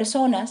las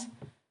personas,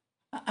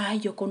 ay,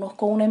 yo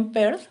conozco una en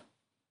Perth,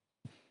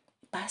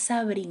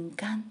 pasa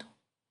brincando,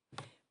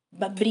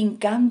 va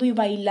brincando y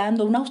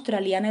bailando, una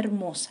australiana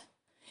hermosa.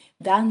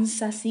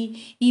 Danza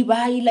así y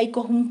baila y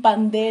coge un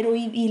pandero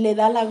y le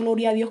da la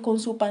gloria a Dios con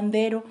su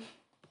pandero.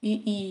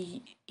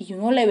 Y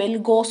uno le ve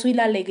el gozo y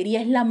la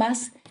alegría, es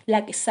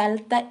la que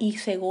salta y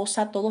se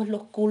goza todos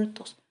los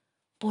cultos,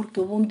 porque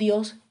hubo un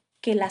Dios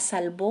que la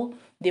salvó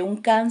de un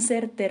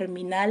cáncer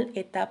terminal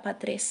etapa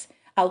 3,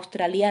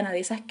 australiana, de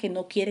esas que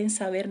no quieren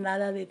saber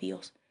nada de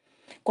Dios.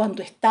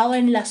 Cuando estaba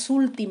en las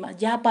últimas,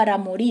 ya para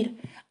morir,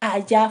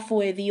 allá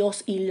fue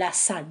Dios y la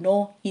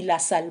sanó y la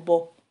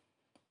salvó.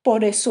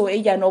 Por eso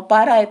ella no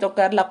para de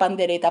tocar la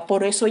pandereta,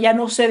 por eso ella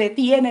no se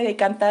detiene de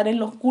cantar en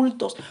los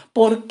cultos,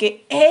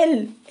 porque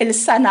Él, el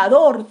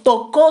sanador,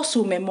 tocó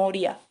su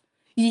memoria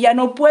y ella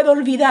no puede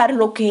olvidar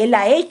lo que Él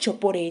ha hecho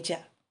por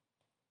ella.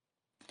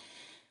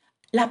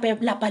 La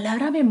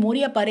palabra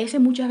memoria aparece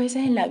muchas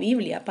veces en la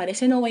Biblia,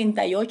 aparece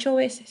 98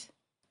 veces.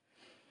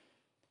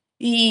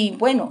 Y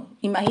bueno,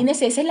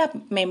 imagínense, esa es la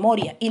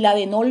memoria y la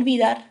de no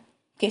olvidar,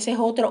 que esa es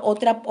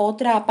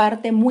otra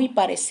parte muy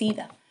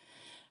parecida.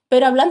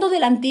 Pero hablando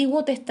del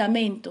Antiguo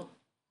Testamento,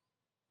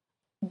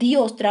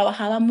 Dios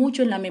trabajaba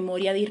mucho en la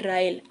memoria de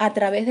Israel. ¿A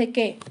través de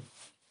qué?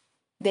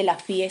 De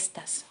las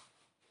fiestas.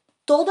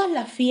 Todas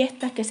las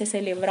fiestas que se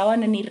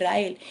celebraban en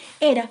Israel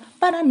era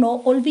para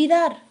no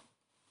olvidar,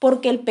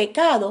 porque el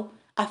pecado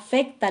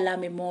afecta la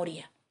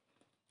memoria.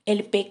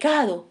 El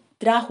pecado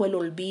trajo el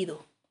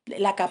olvido,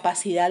 la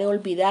capacidad de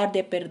olvidar,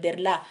 de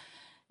perder la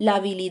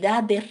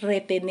habilidad de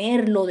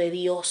retener lo de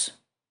Dios.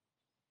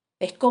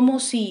 Es como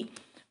si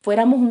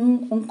fuéramos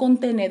un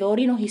contenedor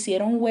y nos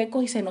hicieron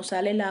huecos y se nos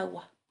sale el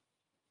agua.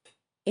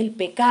 El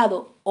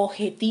pecado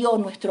objetió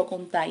nuestro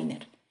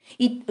container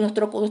y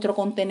nuestro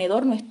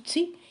contenedor no es,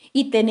 sí,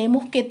 y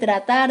tenemos que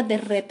tratar de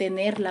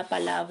retener la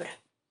palabra.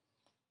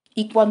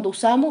 Y cuando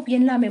usamos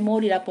bien la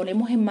memoria y la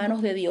ponemos en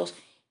manos de Dios,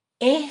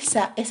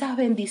 esas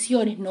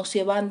bendiciones no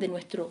se van de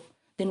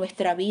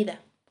nuestra vida,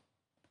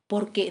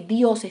 porque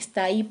Dios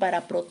está ahí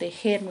para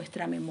proteger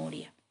nuestra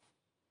memoria.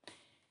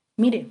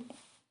 Mire,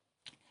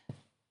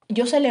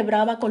 yo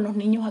celebro con los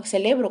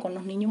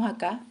niños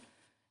acá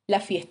la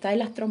fiesta de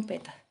las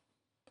trompetas.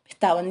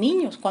 Estaban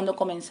niños cuando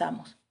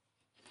comenzamos.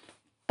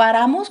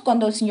 Paramos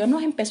cuando el Señor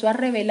nos empezó a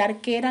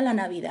revelar qué era la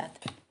Navidad.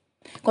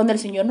 Cuando el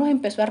Señor nos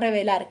empezó a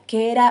revelar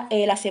qué era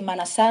la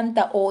Semana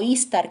Santa o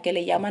Easter, que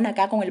le llaman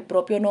acá con el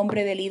propio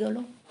nombre del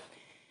ídolo.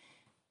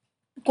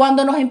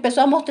 Cuando nos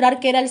empezó a mostrar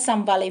qué era el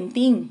San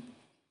Valentín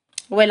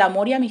o el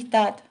amor y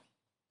amistad.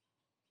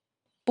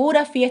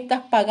 Puras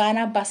fiestas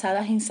paganas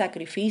basadas en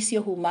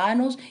sacrificios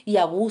humanos y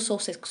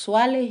abusos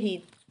sexuales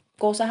y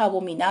cosas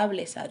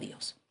abominables a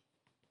Dios.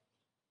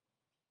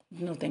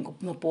 No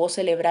puedo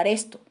celebrar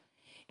esto.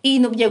 Y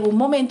llegó un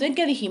momento en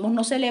que dijimos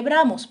no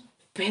celebramos,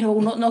 pero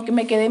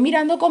me quedé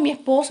mirando con mi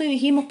esposo y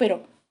dijimos,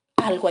 pero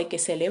algo hay que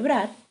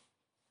celebrar,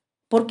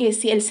 porque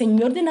si el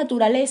Señor de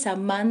naturaleza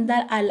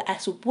manda a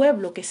su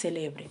pueblo que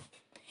celebre.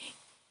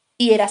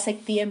 Y era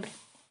septiembre.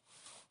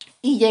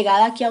 Y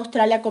llegada aquí a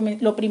Australia,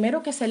 lo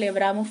primero que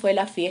celebramos fue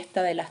la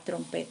fiesta de las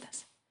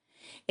trompetas.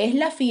 Es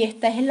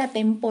la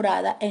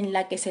temporada en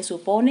la que se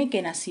supone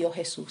que nació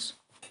Jesús.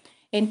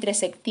 Entre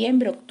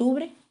septiembre,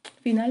 octubre,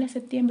 finales de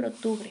septiembre,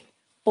 octubre.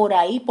 Por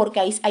ahí, porque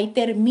ahí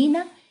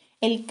termina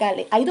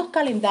hay dos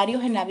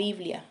calendarios en la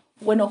Biblia,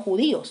 bueno,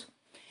 judíos.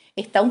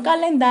 Está un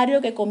calendario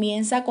que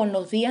comienza con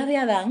los días de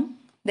Adán,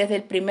 desde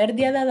el primer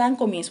día de Adán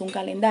comienza un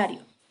calendario.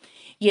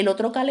 Y el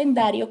otro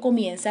calendario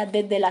comienza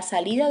desde la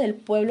salida del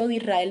pueblo de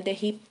Israel de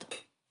Egipto.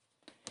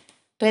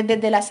 Entonces,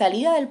 desde la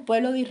salida del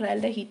pueblo de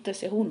Israel de Egipto,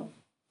 ese es uno.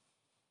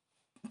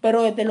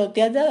 Pero desde los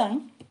días de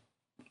Adán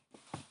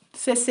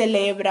se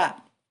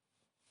celebra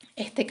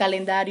este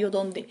calendario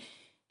donde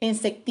en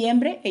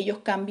septiembre ellos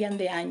cambian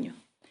de año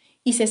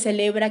y se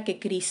celebra que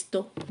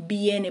Cristo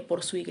viene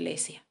por su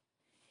iglesia.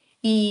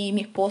 Y mi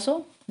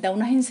esposo da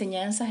unas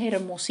enseñanzas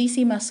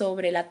hermosísimas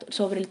sobre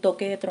el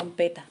toque de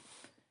trompeta.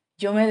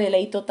 Yo me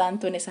deleito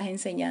tanto en esas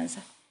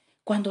enseñanzas.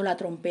 Cuando la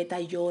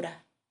trompeta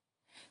llora,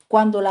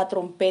 cuando la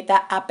trompeta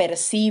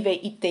apercibe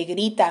y te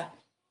grita,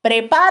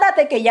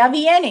 prepárate que ya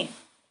viene.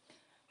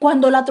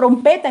 Cuando la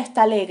trompeta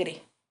está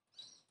alegre.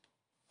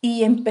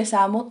 Y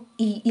empezamos,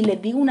 y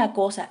les digo una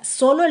cosa,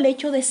 solo el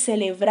hecho de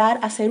celebrar,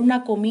 hacer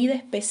una comida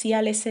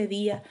especial ese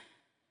día,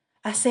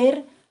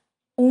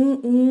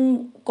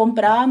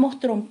 comprábamos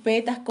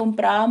trompetas,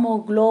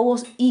 comprábamos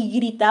globos y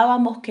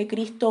gritábamos que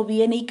Cristo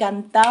viene y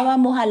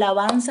cantábamos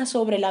alabanza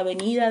sobre la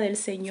venida del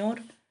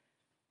Señor.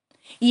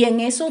 Y en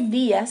esos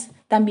días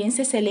también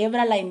se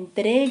celebra la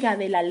entrega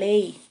de la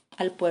ley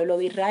al pueblo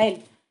de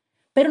Israel.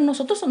 Pero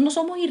nosotros no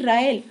somos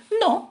Israel,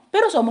 no,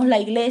 pero somos la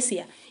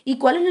iglesia. ¿Y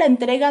cuál es la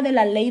entrega de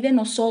la ley de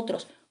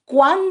nosotros?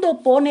 ¿Cuándo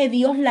pone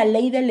Dios la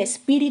ley del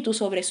Espíritu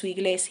sobre su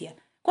iglesia?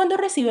 Cuando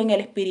reciben el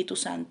Espíritu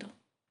Santo.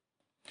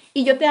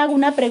 Y yo te hago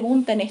una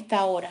pregunta en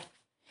esta hora.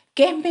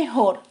 ¿Qué es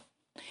mejor?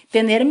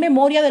 ¿Tener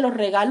memoria de los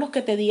regalos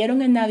que te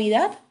dieron en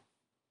Navidad?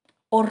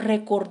 ¿O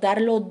recordar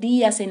los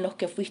días en los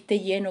que fuiste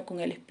lleno con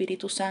el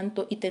Espíritu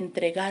Santo y te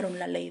entregaron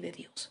la ley de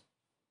Dios?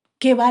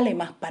 ¿Qué vale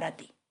más para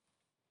ti?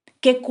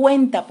 ¿Qué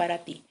cuenta para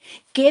ti?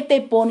 ¿Qué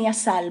te pone a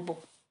salvo?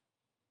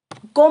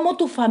 ¿Cómo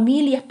tu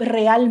familia es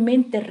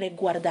realmente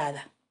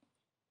resguardada?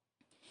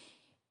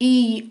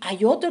 Y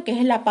hay otro que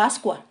es la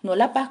Pascua, no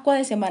la Pascua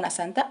de Semana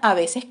Santa, a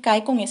veces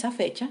cae con esa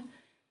fecha,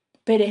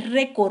 pero es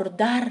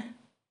recordar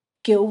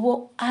que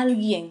hubo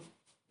alguien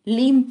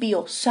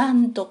limpio,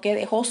 santo, que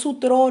dejó su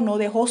trono,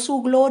 dejó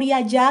su gloria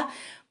allá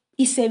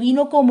y se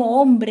vino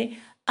como hombre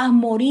a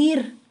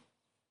morir.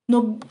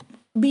 No,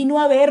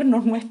 vino a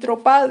vernos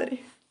nuestro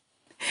Padre,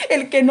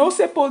 el que no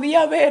se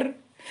podía ver,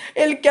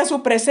 el que a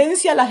su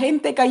presencia la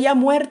gente caía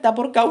muerta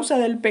por causa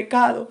del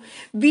pecado,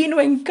 vino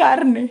en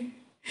carne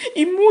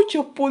y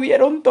muchos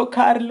pudieron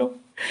tocarlo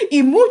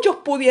y muchos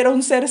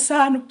pudieron ser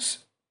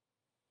sanos.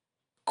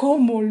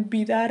 ¿Cómo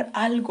olvidar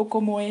algo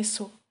como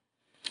eso?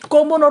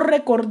 ¿Cómo no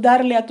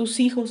recordarle a tus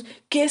hijos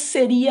qué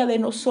sería de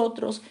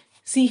nosotros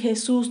si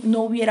Jesús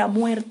no hubiera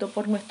muerto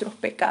por nuestros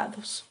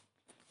pecados?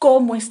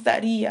 ¿Cómo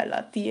estaría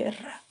la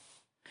tierra?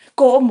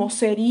 ¿Cómo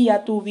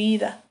sería tu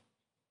vida?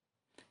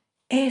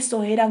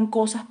 Eso eran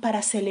cosas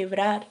para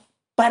celebrar,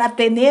 para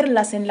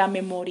tenerlas en la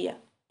memoria.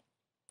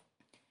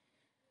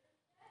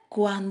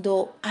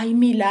 Cuando hay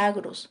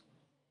milagros,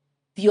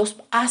 Dios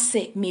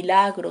hace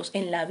milagros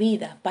en la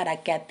vida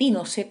para que a ti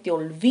no se te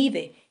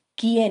olvide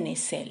quién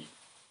es Él.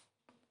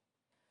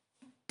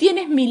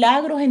 ¿Tienes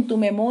milagros en tu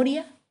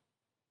memoria?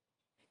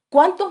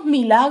 ¿Cuántos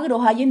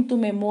milagros hay en tu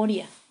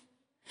memoria?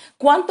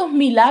 ¿Cuántos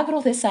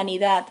milagros de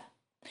sanidad?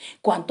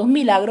 ¿Cuántos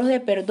milagros de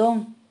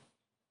perdón?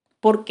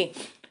 Porque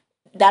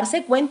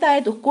darse cuenta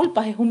de tus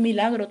culpas es un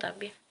milagro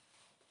también.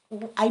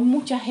 Hay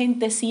mucha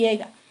gente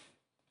ciega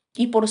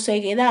y por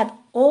ceguedad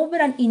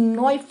obran y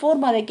no hay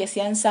forma de que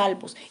sean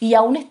salvos. Y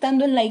aún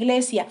estando en la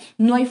iglesia,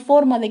 no hay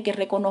forma de que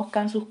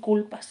reconozcan sus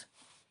culpas.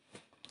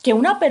 Que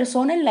una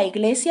persona en la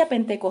iglesia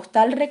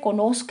pentecostal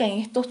reconozca en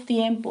estos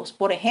tiempos,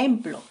 por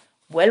ejemplo,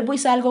 vuelvo y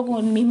salgo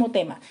con el mismo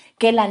tema,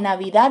 que la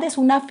Navidad es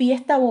una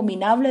fiesta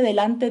abominable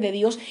delante de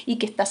Dios y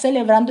que está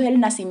celebrando el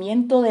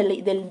nacimiento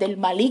del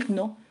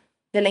maligno,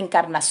 de la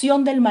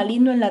encarnación del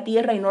maligno en la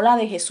tierra y no la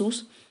de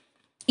Jesús,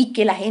 y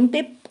que la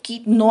gente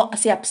no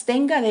se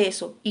abstenga de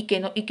eso y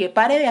que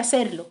pare de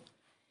hacerlo.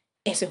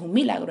 Ese es un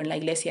milagro en la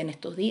iglesia en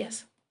estos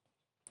días.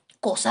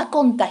 Cosa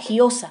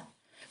contagiosa,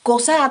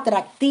 cosa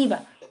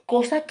atractiva,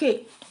 cosa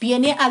que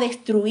viene a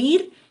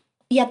destruir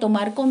y a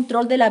tomar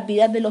control de las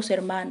vidas de los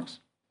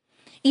hermanos.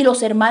 Y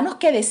los hermanos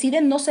que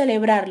deciden no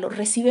celebrarlo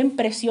reciben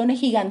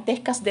presiones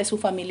gigantescas de sus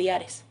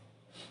familiares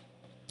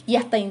y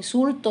hasta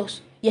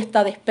insultos y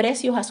hasta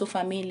desprecios a su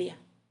familia.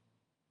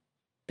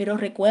 Pero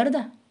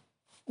recuerda,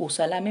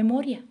 usa la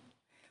memoria.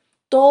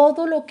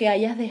 Todo lo que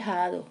hayas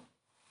dejado,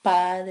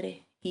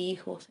 padre,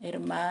 hijos,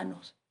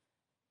 hermanos,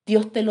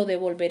 Dios te lo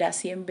devolverá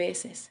 100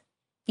 veces.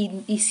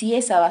 Y si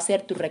esa va a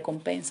ser tu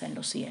recompensa en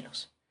los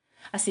cielos.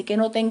 Así que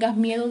no tengas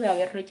miedo de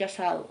haber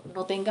rechazado,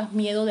 no tengas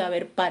miedo de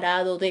haber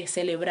parado de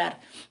celebrar,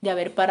 de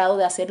haber parado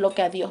de hacer lo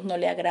que a Dios no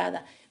le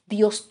agrada.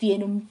 Dios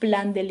tiene un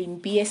plan de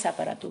limpieza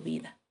para tu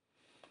vida.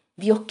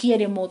 Dios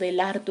quiere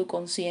modelar tu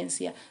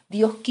conciencia.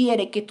 Dios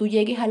quiere que tú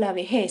llegues a la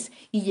vejez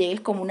y llegues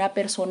como una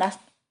persona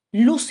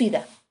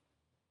lúcida.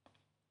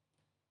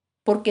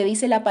 Porque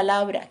dice la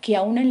palabra que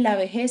aún en la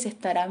vejez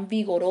estarán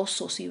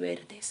vigorosos y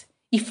verdes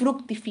y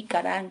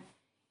fructificarán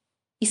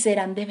y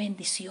serán de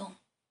bendición.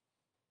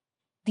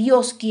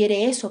 Dios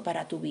quiere eso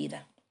para tu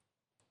vida.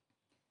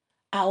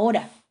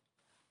 Ahora,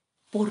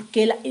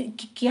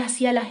 ¿qué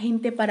hacía la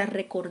gente para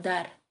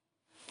recordar?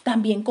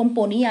 También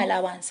componía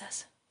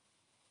alabanzas.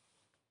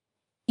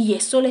 Y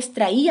eso les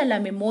traía a la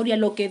memoria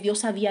lo que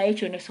Dios había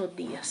hecho en esos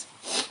días.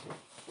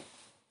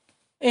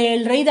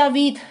 El rey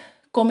David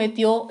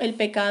cometió el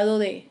pecado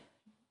de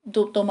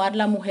tomar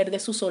la mujer de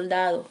su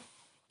soldado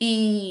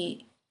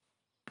y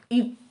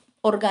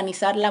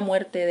organizar la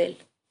muerte de él.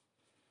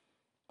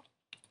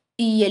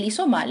 Y él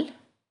hizo mal.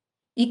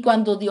 Y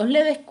cuando Dios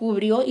le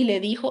descubrió y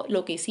le dijo,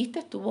 lo que hiciste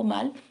estuvo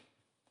mal,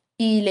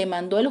 y le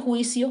mandó el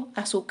juicio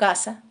a su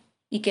casa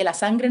y que la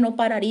sangre no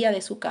pararía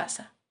de su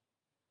casa,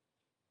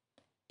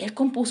 él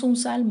compuso un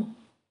salmo.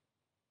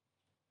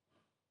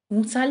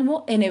 Un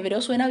salmo en hebreo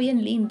suena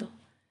bien lindo.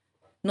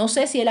 No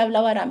sé si él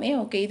hablaba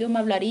arameo, qué idioma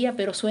hablaría,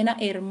 pero suena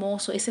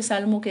hermoso. Ese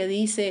salmo que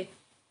dice,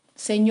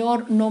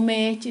 Señor, no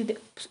me eches,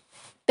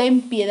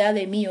 ten piedad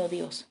de mí, oh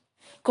Dios,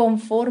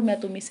 conforme a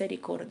tu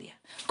misericordia,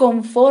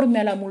 conforme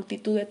a la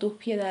multitud de tus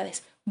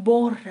piedades,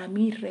 borra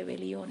mis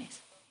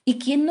rebeliones. ¿Y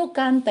quién no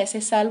canta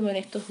ese salmo en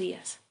estos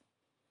días?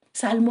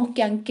 Salmos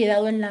que han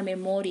quedado en la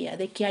memoria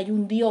de que hay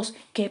un Dios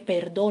que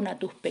perdona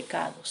tus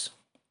pecados.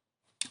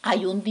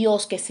 Hay un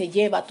Dios que se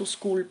lleva tus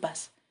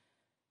culpas.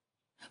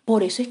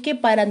 Por eso es que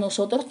para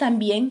nosotros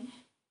también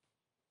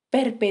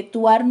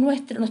perpetuar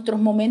nuestros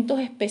momentos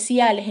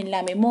especiales en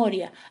la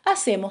memoria,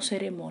 hacemos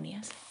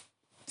ceremonias,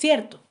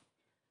 ¿cierto?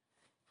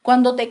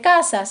 Cuando te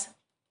casas,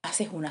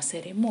 haces una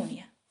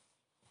ceremonia.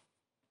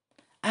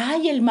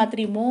 Hay el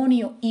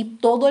matrimonio y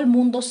todo el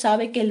mundo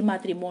sabe que el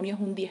matrimonio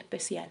es un día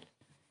especial.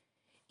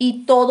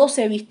 Y todos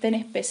se visten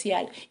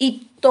especial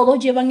y todos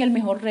llevan el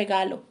mejor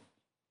regalo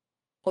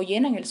o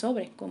llenan el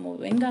sobre, como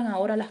vengan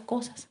ahora las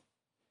cosas.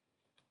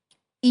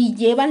 Y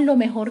llevan lo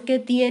mejor que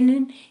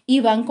tienen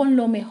y van con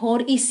lo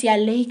mejor y se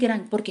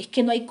alegran, porque es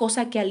que no hay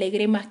cosa que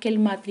alegre más que el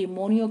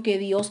matrimonio que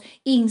Dios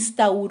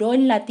instauró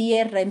en la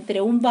tierra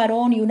entre un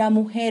varón y una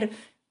mujer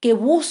que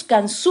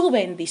buscan su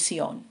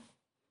bendición.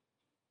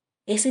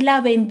 Es la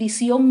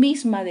bendición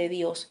misma de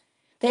Dios.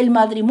 El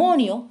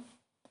matrimonio,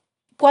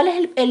 ¿cuál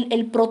es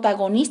el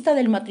protagonista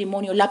del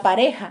matrimonio? ¿La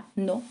pareja?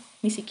 No,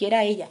 ni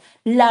siquiera ella.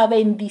 La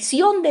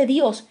bendición de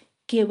Dios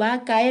que va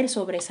a caer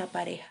sobre esa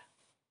pareja.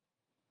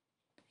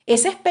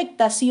 Esa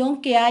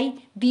expectación que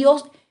hay,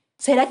 Dios,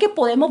 ¿será que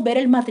podemos ver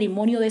el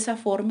matrimonio de esa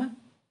forma?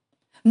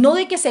 No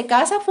de que se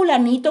casa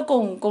fulanito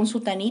con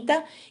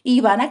sutanita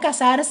y van a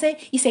casarse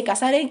y se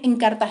casan en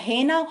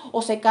Cartagena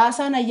o se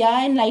casan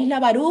allá en la isla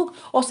Baruch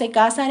o se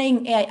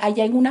casan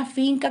allá en una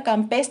finca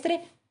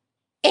campestre.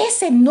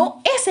 Ese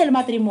no es el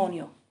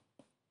matrimonio.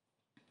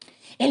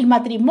 El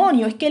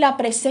matrimonio es que la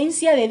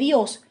presencia de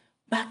Dios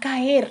va a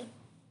caer.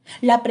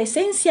 La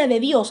presencia de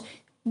Dios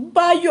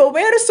va a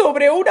llover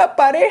sobre una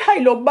pareja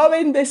y los va a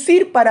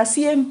bendecir para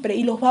siempre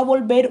y los va a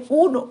volver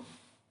uno.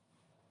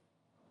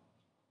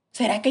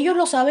 ¿Será que ellos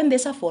lo saben de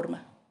esa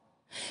forma?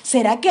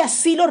 ¿Será que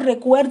así lo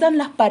recuerdan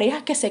las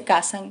parejas que se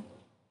casan?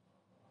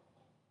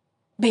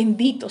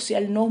 Bendito sea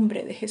el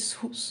nombre de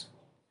Jesús.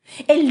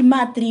 El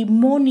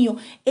matrimonio,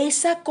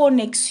 esa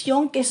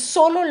conexión que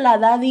solo la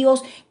da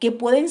Dios, que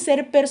pueden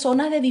ser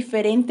personas de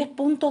diferentes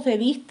puntos de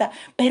vista,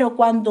 pero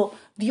cuando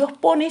Dios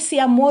pone ese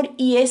amor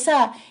y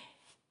esa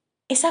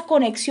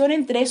conexión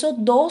entre esos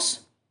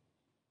dos,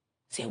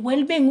 se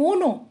vuelven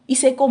uno y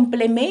se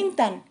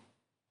complementan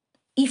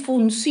y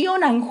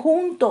funcionan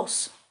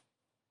juntos.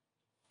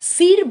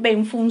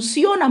 Sirven,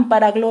 funcionan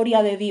para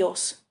gloria de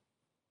Dios.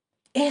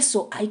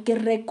 Eso hay que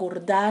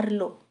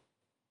recordarlo.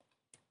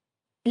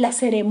 Las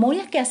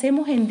ceremonias que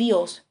hacemos en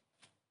Dios,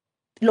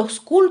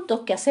 los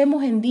cultos que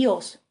hacemos en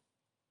Dios,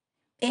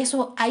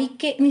 eso hay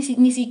que,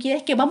 ni siquiera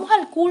es que vamos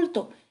al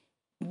culto,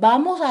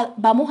 vamos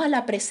a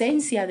la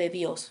presencia de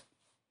Dios.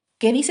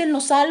 ¿Qué dicen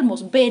los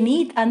salmos?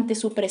 Venid ante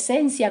su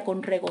presencia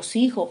con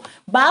regocijo.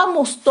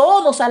 Vamos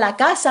todos a la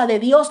casa de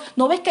Dios.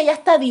 ¿No ves que allá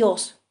está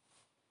Dios?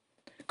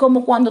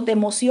 Como cuando te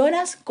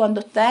emocionas, cuando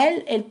está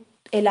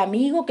el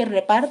amigo que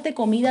reparte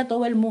comida a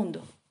todo el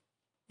mundo.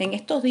 En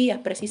estos días,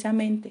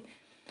 precisamente.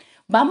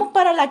 Vamos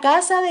para la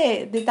casa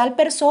de tal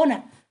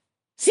persona.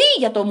 Sí,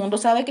 ya todo el mundo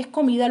sabe que es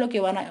comida lo que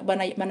van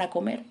a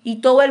comer.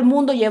 Y todo el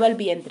mundo lleva el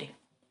vientre.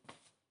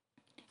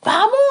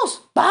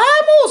 ¡Vamos!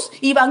 ¡Vamos!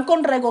 Y van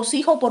con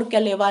regocijo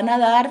porque le van a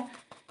dar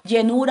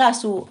llenura a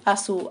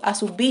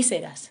sus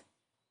vísceras.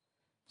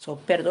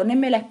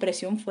 Perdónenme la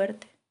expresión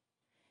fuerte.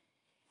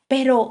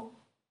 Pero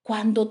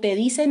cuando te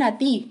dicen a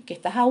ti que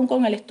estás aún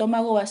con el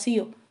estómago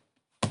vacío,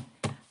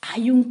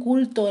 hay un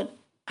culto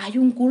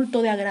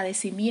de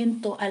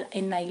agradecimiento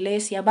en la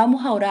iglesia.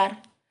 Vamos a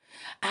orar.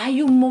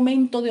 Hay un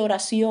momento de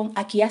oración.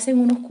 Aquí hacen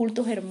unos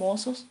cultos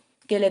hermosos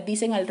que les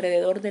dicen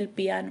alrededor del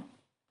piano.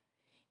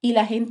 Y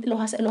la gente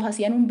los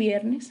hacían un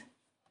viernes.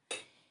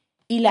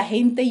 Y la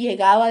gente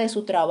llegaba de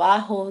su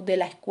trabajo, de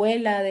la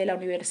escuela, de la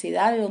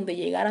universidad, de donde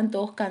llegaran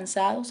todos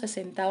cansados, se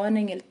sentaban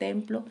en el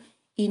templo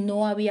y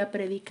no había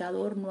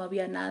predicador, no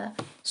había nada.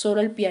 Solo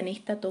el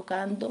pianista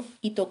tocando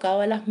y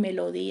tocaba las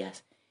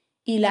melodías.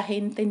 Y la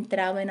gente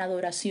entraba en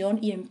adoración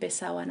y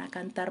empezaban a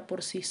cantar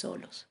por sí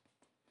solos.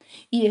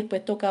 Y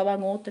después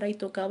tocaban otra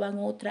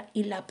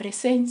y la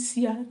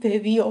presencia de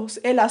Dios,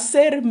 el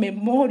hacer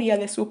memoria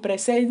de su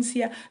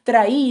presencia,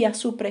 traía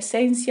su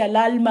presencia al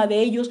alma de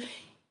ellos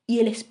y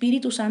el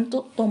Espíritu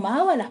Santo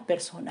tomaba a las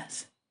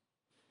personas.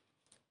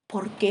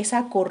 Porque es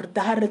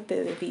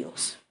acordarte de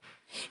Dios,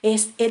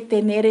 es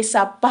tener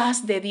esa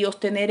paz de Dios,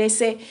 tener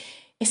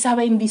esa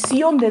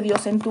bendición de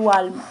Dios en tu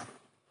alma.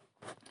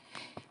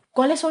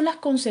 ¿Cuáles son las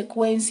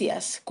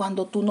consecuencias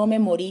cuando tú no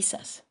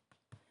memorizas?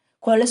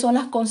 ¿Cuáles son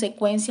las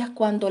consecuencias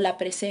cuando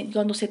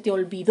se te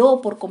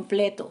olvidó por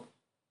completo?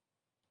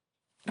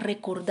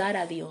 Recordar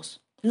a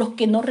Dios. Los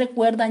que no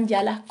recuerdan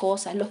ya las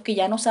cosas, los que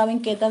ya no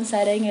saben qué es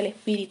danzar en el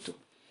Espíritu,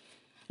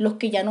 los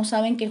que ya no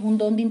saben qué es un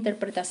don de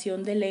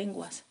interpretación de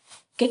lenguas.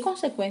 ¿Qué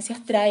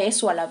consecuencias trae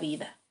eso a la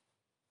vida?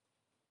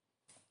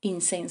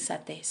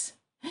 Insensatez.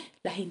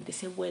 La gente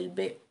se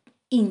vuelve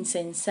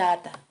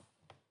insensata,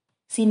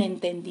 sin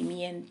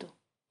entendimiento.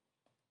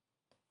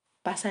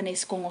 Pasan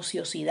con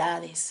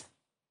ociosidades,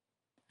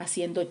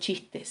 haciendo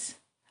chistes,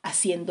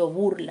 haciendo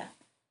burla,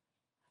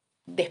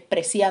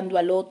 despreciando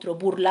al otro,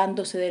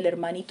 burlándose del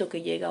hermanito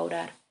que llega a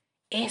orar.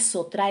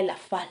 Eso trae la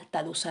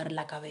falta de usar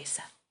la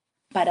cabeza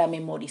para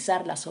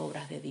memorizar las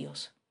obras de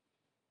Dios.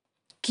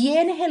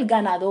 ¿Quién es el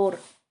ganador?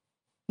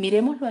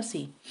 Miremoslo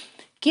así.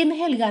 ¿Quién es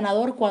el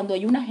ganador cuando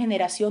hay una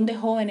generación de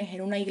jóvenes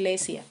en una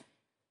iglesia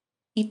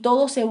y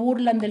todos se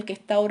burlan del que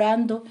está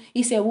orando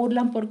y se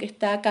burlan porque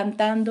está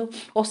cantando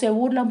o se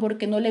burlan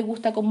porque no les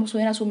gusta cómo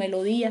suena su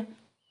melodía?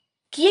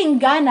 ¿Quién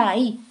gana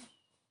ahí?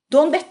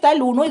 ¿Dónde está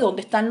el uno y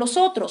dónde están los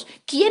otros?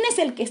 ¿Quién es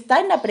el que está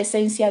en la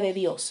presencia de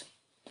Dios?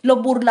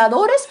 ¿Los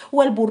burladores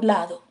o el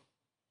burlado?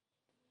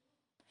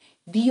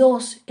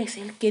 Dios es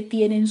el que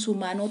tiene en su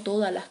mano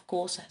todas las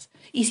cosas.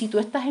 Y si tú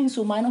estás en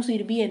su mano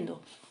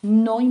sirviendo,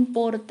 no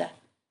importa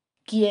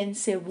quién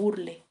se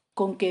burle,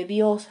 con que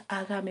Dios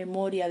haga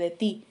memoria de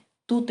ti,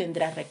 tú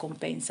tendrás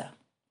recompensa.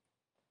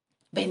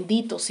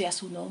 Bendito sea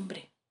su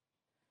nombre.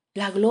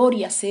 La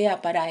gloria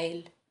sea para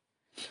Él.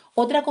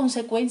 Otra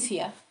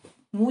consecuencia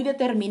muy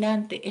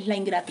determinante es la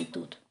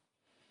ingratitud.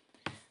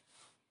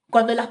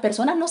 Cuando las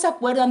personas no se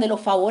acuerdan de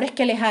los favores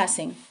que les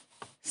hacen,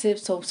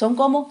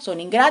 son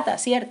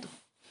ingratas, ¿cierto?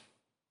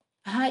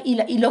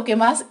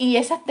 Y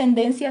esas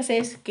tendencias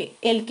es que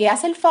el que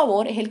hace el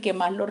favor es el que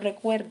más lo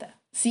recuerda,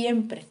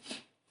 siempre.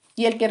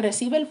 Y el que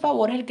recibe el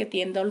favor es el que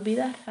tiende a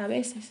olvidar a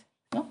veces,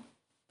 ¿no?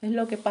 Es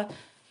lo que pasa.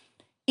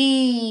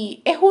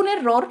 Y es un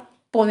error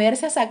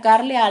ponerse a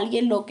sacarle a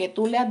alguien lo que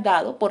tú le has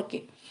dado,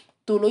 porque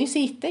tú lo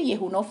hiciste y es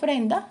una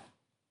ofrenda,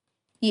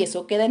 y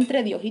eso queda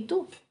entre Dios y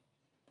tú.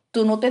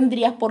 Tú no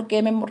tendrías por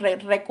qué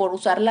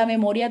usar la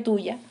memoria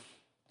tuya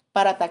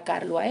para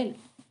atacarlo a él.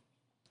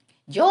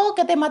 Yo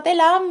que te maté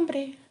el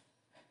hambre,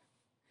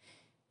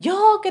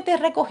 yo que te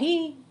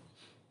recogí,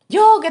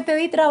 yo que te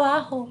di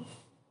trabajo,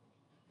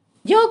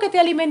 yo que te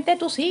alimenté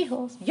tus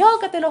hijos, yo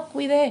que te los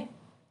cuidé.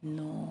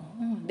 No,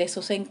 de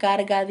eso se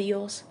encarga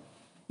Dios.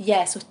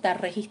 Ya eso está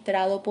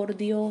registrado por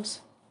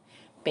Dios.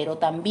 Pero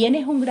también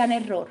es un gran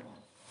error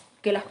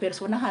que las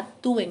personas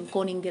actúen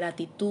con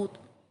ingratitud,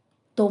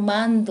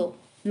 tomando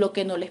lo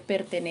que no les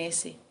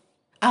pertenece,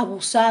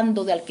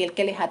 abusando de aquel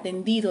que les ha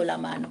tendido la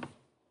mano,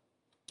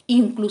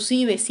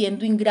 inclusive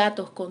siendo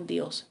ingratos con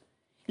Dios.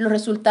 Los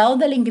resultados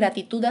de la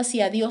ingratitud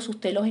hacia Dios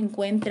usted los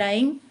encuentra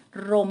en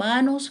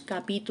Romanos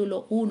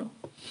capítulo 1.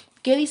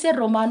 ¿Qué dice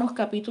Romanos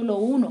capítulo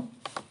 1?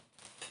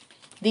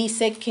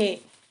 Dice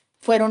que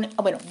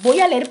voy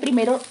a leer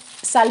primero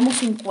Salmo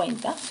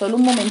 50, solo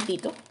un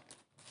momentito.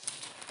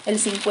 El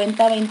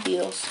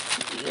 50-22.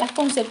 Las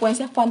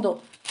consecuencias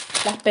cuando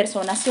las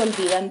personas se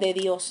olvidan de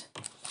Dios.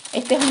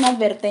 Esta es una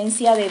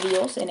advertencia de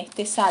Dios en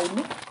este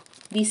salmo.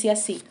 Dice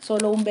así,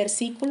 solo un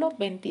versículo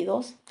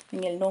 22,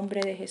 en el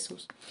nombre de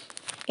Jesús.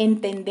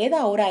 Entended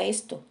ahora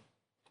esto,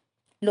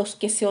 los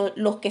que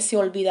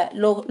se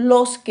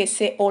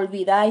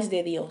olvidáis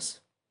de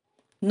Dios.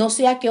 No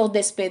sea que os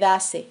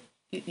despedace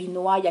y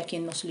no haya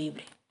quien nos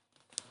libre.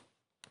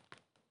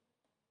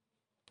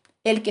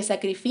 El que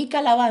sacrifica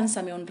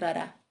alabanza me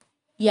honrará,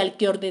 y al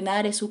que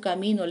ordenare su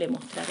camino le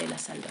mostraré la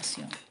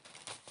salvación.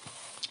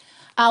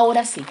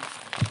 Ahora sí,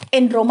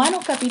 en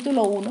Romanos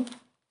capítulo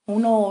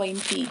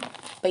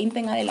 20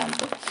 en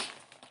adelante,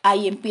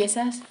 ahí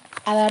empiezas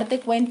a darte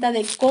cuenta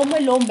de cómo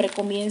el hombre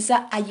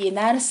comienza a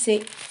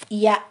llenarse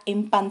y a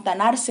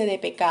empantanarse de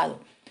pecado.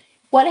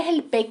 ¿Cuál es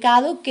el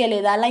pecado que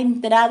le da la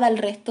entrada al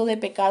resto de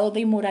pecados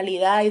de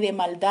inmoralidad y de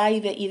maldad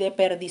y de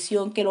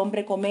perdición que el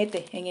hombre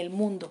comete en el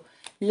mundo?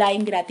 La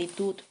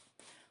ingratitud.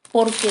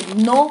 Porque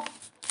no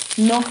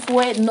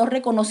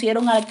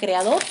reconocieron al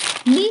Creador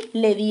ni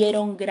le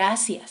dieron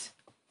gracias.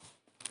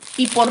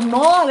 Y por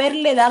no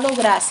haberle dado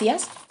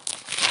gracias,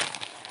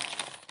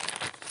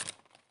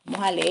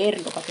 vamos a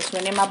leerlo para que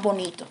suene más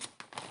bonito.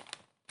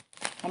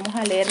 Vamos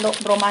a leerlo.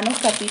 Romanos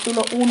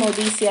capítulo 1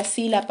 dice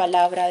así la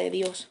palabra de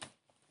Dios.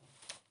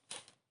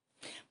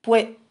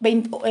 Pues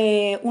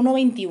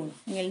 1:21,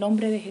 en el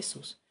nombre de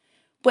Jesús.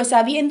 Pues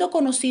habiendo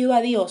conocido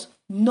a Dios,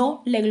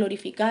 no le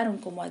glorificaron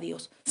como a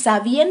Dios.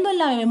 Sabiendo en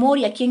la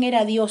memoria quién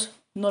era Dios,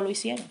 no lo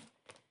hicieron.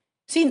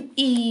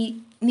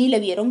 Y ni le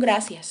dieron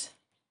gracias,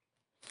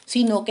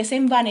 sino que se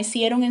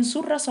envanecieron en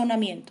sus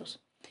razonamientos.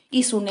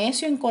 Y su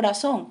necio en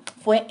corazón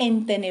fue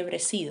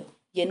entenebrecido,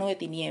 lleno de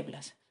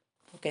tinieblas.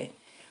 Okay.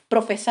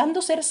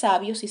 Profesando ser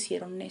sabios,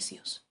 hicieron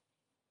necios.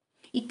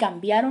 Y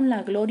cambiaron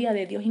la gloria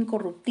de Dios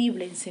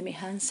incorruptible en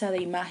semejanza de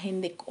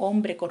imagen de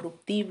hombre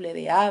corruptible,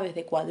 de aves,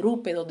 de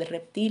cuadrúpedos, de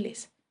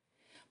reptiles.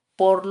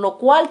 Por lo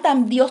cual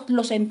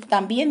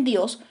también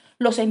Dios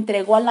los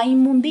entregó a la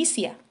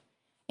inmundicia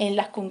en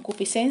las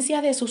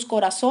concupiscencias de sus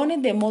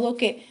corazones, de modo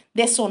que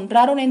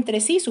deshonraron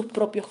entre sí sus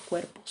propios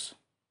cuerpos,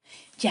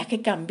 ya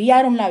que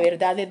cambiaron la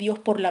verdad de Dios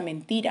por la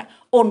mentira,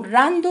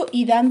 honrando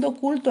y dando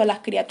culto a las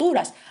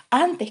criaturas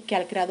antes que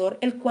al Creador,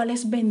 el cual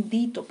es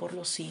bendito por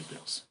los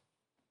siglos.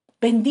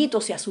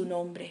 Bendito sea su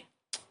nombre.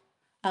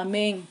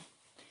 Amén.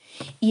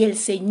 Y el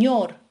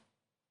Señor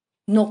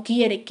no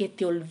quiere que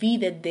te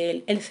olvides de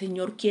Él. El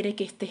Señor quiere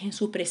que estés en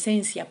su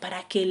presencia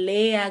para que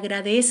le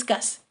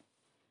agradezcas.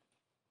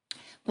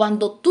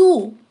 Cuando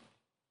tú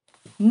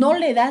no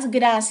le das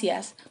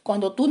gracias,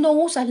 cuando tú no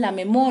usas la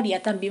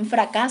memoria, también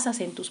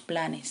fracasas en tus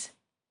planes.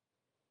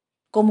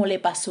 Como le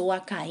pasó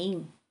a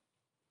Caín.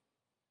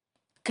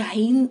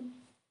 Caín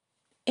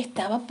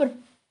estaba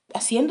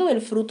haciendo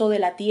del fruto de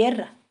la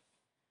tierra,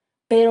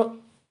 pero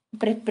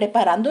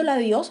preparándole a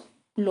Dios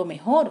lo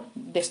mejor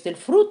desde el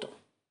fruto.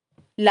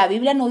 La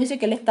Biblia no dice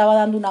que le estaba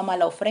dando una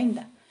mala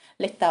ofrenda,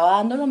 le estaba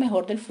dando lo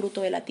mejor del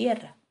fruto de la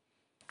tierra.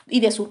 y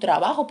de su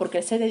trabajo, porque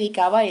él se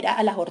dedicaba era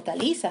a las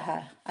hortalizas,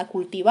 a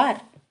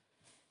cultivar.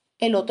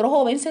 El otro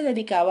joven se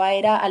dedicaba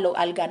era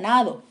al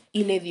ganado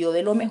y le dio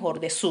de lo mejor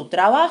de su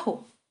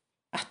trabajo.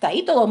 Hasta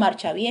ahí todo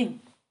marcha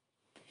bien.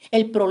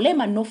 El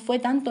problema no fue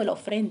tanto la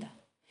ofrenda.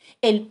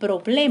 El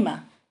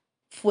problema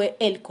fue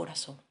el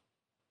corazón.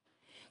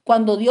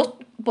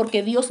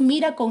 Porque Dios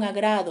mira con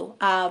agrado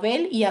a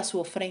Abel y a su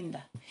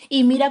ofrenda.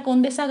 Y mira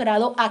con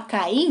desagrado a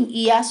Caín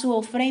y a su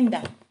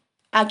ofrenda.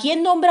 ¿A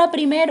quién nombra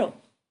primero?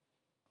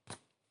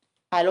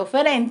 Al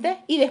oferente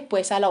y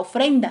después a la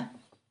ofrenda.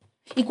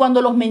 Y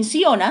cuando los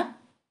menciona,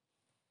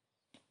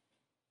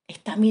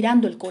 está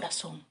mirando el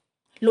corazón.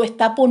 Lo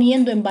está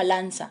poniendo en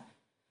balanza.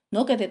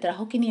 No, que te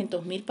trajo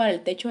 500,000 para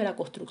el techo de la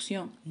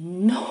construcción.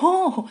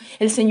 No,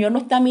 el Señor no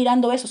está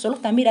mirando eso, solo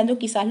está mirando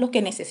quizás los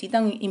que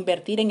necesitan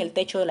invertir en el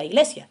techo de la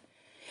iglesia.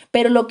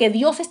 Pero lo que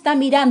Dios está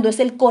mirando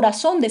es el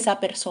corazón de esa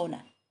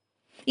persona.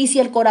 Y si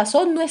el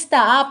corazón no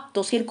está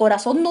apto, si el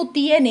corazón no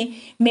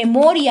tiene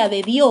memoria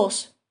de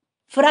Dios,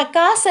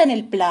 fracasa en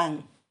el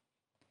plan.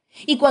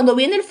 Y cuando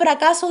viene el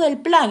fracaso del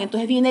plan,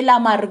 entonces viene la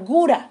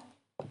amargura.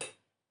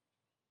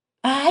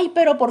 Ay,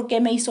 pero ¿por qué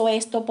me hizo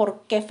esto?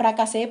 ¿Por qué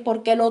fracasé?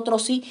 ¿Por qué el otro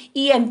sí?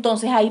 Y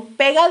entonces ahí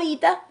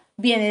pegadita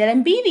viene la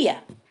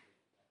envidia.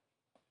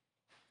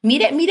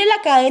 Mire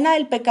la cadena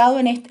del pecado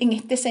en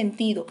este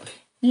sentido.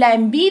 La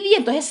envidia,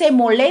 entonces se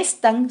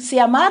molestan, se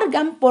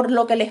amargan por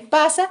lo que les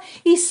pasa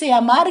y se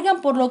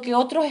amargan por lo que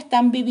otros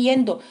están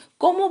viviendo.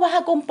 ¿Cómo vas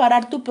a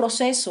comparar tu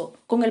proceso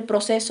con el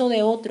proceso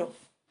de otro?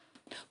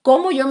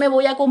 ¿Cómo yo me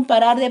voy a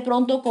comparar de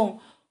pronto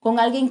con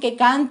alguien que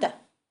canta?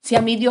 Si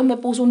a mí Dios me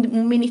puso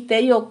un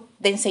ministerio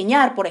de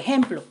enseñar, por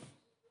ejemplo.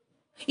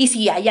 Y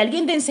si hay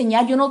alguien de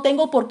enseñar, yo no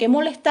tengo por qué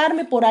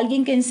molestarme por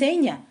alguien que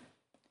enseña.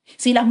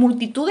 Si las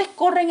multitudes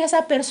corren a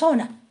esa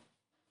persona,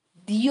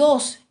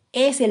 Dios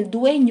es el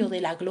dueño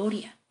de la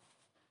gloria.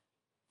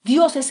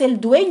 Dios es el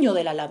dueño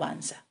de la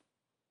alabanza.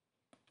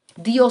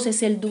 Dios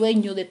es el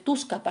dueño de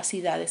tus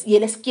capacidades y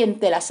Él es quien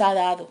te las ha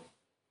dado.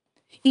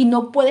 Y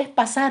no puedes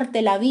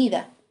pasarte la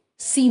vida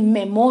sin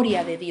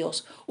memoria de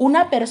Dios.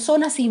 Una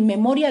persona sin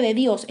memoria de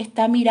Dios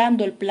está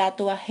mirando el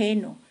plato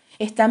ajeno.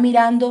 Está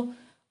mirando,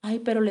 ay,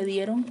 pero le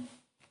dieron,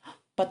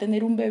 va a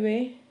tener un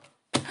bebé,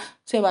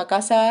 se va a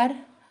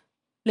casar,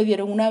 le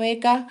dieron una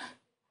beca,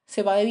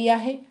 se va de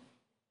viaje,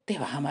 te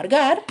vas a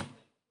amargar.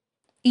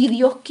 Y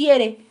Dios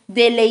quiere,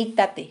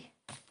 deleítate.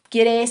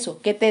 Quiere eso,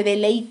 que te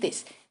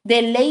deleites.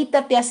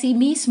 Deleítate a sí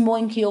mismo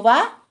en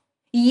Jehová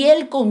y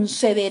Él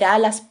concederá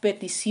las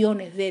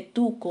peticiones de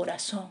tu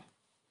corazón.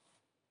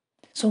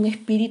 Son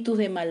espíritus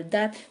de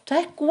maldad.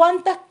 ¿Sabes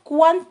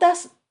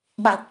cuántas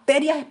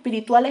bacterias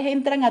espirituales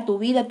entran a tu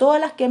vida? Todas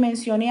las que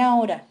mencioné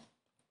ahora.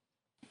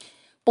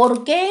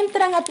 ¿Por qué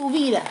entran a tu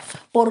vida?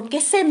 ¿Por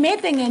qué se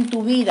meten en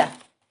tu vida?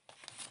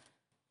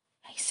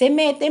 Se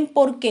meten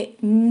porque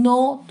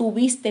no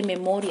tuviste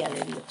memoria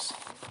de Dios.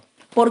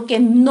 Porque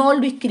no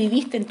lo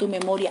escribiste en tu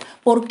memoria,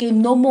 porque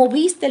no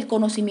moviste el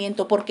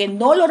conocimiento, porque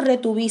no lo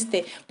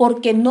retuviste,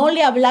 porque no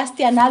le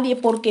hablaste a nadie,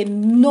 porque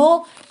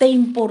no te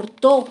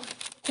importó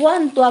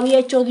cuánto había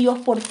hecho Dios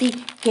por ti.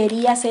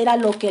 Querías era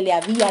lo que le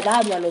había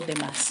dado a los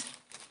demás.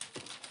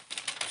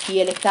 Y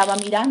Él estaba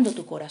mirando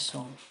tu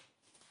corazón.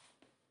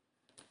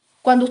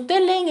 Cuando usted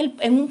lee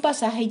en un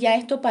pasaje, ya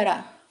esto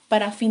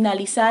para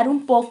finalizar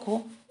un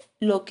poco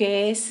lo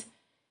que es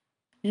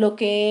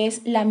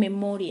la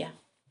memoria.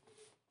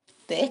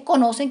 Ustedes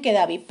conocen que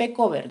David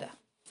pecó, ¿verdad?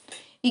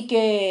 Y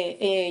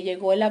que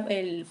llegó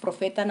el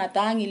profeta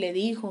Natán y le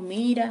dijo,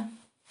 mira,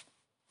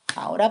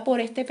 ahora por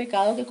este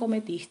pecado que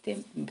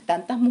cometiste,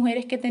 tantas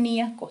mujeres que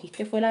tenías,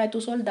 cogiste fuera de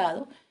tu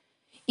soldado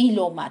y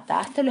lo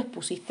mataste, lo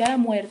expusiste a la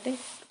muerte,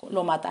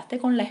 lo mataste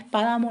con la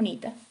espada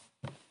amonita.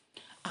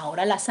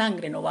 Ahora la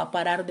sangre no va a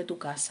parar de tu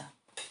casa.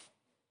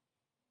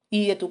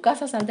 Y de tu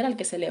casa saldrá el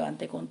que se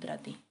levante contra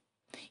ti.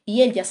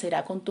 Y él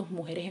yacerá con tus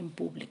mujeres en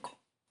público.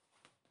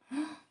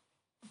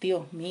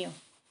 Dios mío,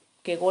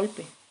 qué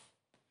golpe.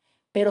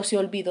 ¿Pero se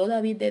olvidó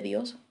David de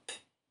Dios?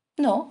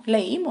 No,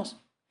 leímos.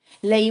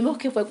 Leímos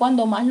que fue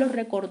cuando más lo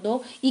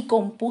recordó y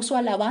compuso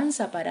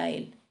alabanza para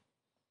él.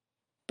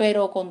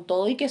 Pero con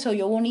todo y que se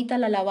oyó bonita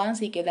la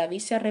alabanza y que David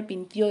se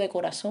arrepintió de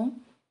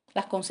corazón,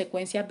 las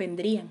consecuencias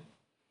vendrían.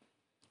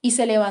 Y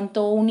se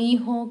levantó un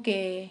hijo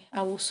que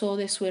abusó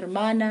de su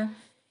hermana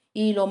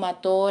y lo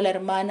mató la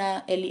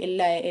hermana,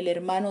 el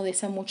hermano de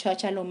esa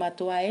muchacha lo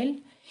mató a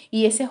él.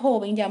 Y ese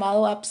joven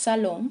llamado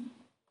Absalón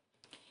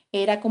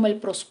era como el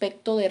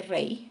prospecto de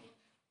rey.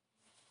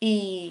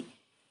 Y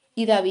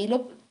David,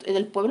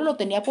 el pueblo lo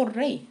tenía por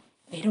rey.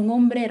 Era un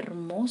hombre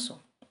hermoso,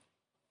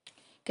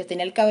 que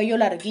tenía el cabello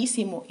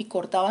larguísimo y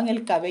cortaban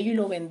el cabello y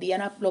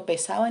lo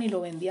pesaban y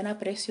lo vendían a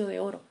precio de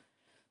oro.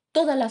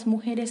 Todas las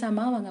mujeres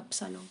amaban a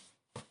Absalón.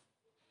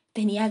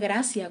 Tenía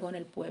gracia con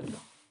el pueblo.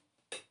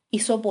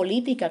 Hizo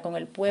política con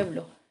el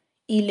pueblo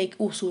y le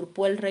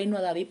usurpó el reino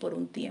a David por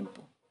un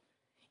tiempo.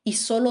 Y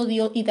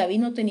David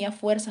no tenía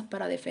fuerzas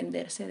para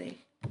defenderse de él.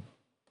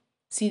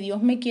 Si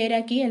Dios me quiere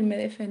aquí, Él me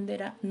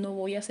defenderá. No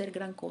voy a hacer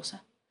gran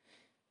cosa.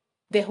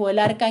 dejó el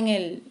arca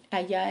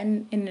allá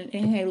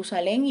en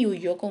Jerusalén y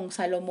huyó con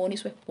Salomón y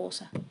su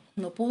esposa.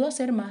 No pudo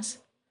hacer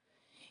más.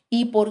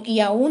 Y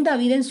aún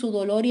David en su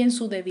dolor y en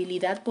su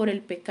debilidad por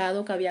el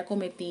pecado que había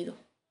cometido,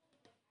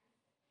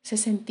 se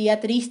sentía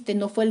triste,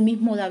 no fue el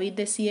mismo David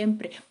de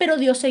siempre, pero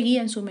Dios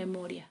seguía en su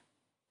memoria.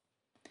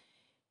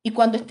 Y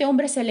cuando este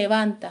hombre se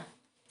levanta,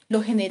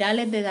 los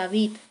generales de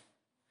David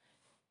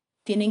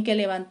tienen que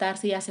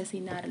levantarse y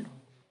asesinarlo.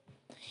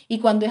 Y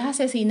cuando es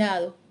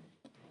asesinado,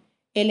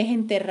 él es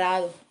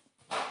enterrado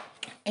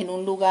en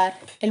un lugar.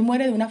 Él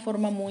muere de una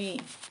forma muy,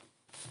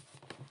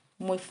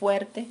 muy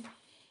fuerte.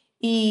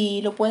 Y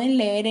lo pueden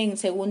leer en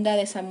 2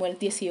 de Samuel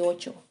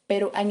 18.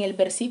 Pero en el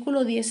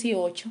versículo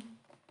 18,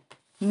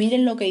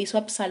 miren lo que hizo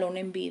Absalón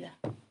en vida.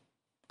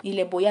 Y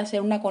les voy a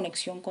hacer una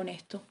conexión con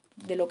esto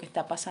de lo que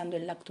está pasando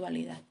en la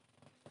actualidad.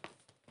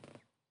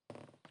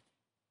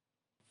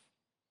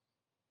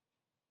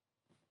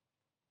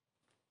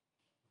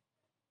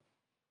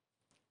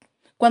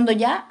 Cuando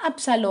ya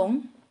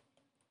Absalón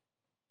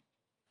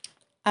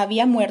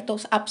había muerto,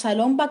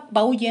 Absalón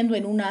va huyendo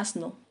en un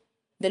asno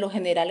de los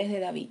generales de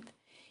David.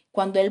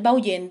 Cuando él va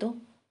huyendo,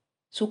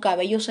 su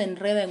cabello se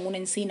enreda en una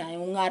encina,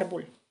 en un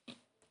árbol,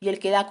 y él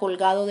queda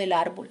colgado del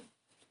árbol.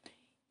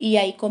 Y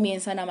ahí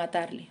comienzan a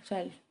matarle, o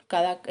sea,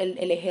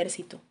 el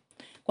ejército.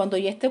 Cuando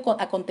ya este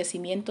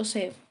acontecimiento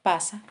se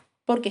pasa,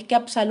 porque es que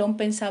Absalón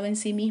pensaba en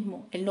sí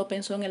mismo, él no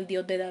pensó en el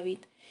Dios de David.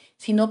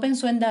 Si no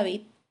pensó en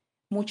David,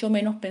 mucho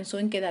menos pensó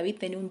en que David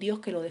tenía un Dios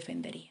que lo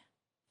defendería.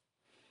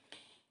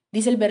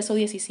 Dice el verso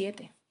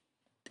 17,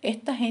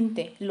 esta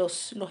gente,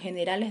 los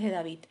generales de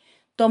David,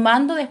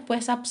 tomando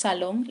después a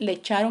Absalón, le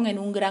echaron en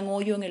un gran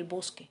hoyo en el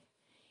bosque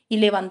y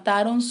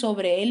levantaron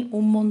sobre él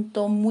un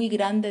montón muy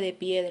grande de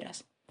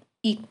piedras,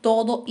 y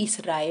todo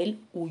Israel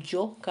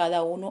huyó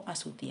cada uno a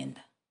su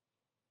tienda.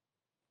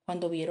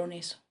 Cuando vieron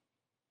eso.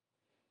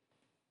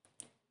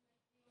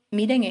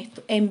 Miren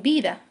esto, en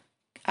vida,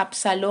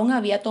 Absalón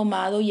había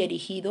tomado y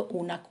erigido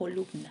una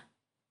columna.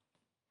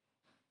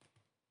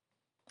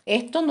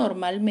 Esto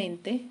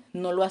normalmente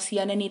no lo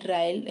hacían en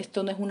Israel,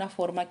 esto no es una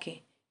forma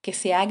que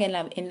se haga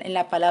en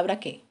la palabra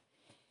que,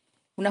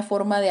 una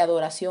forma de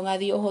adoración a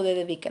Dios o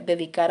de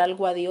dedicar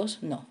algo a Dios,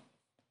 no.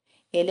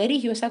 Él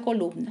erigió esa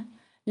columna,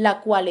 la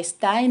cual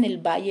está en el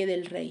valle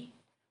del rey,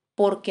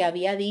 porque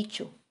había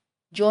dicho,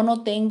 yo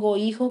no tengo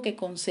hijo que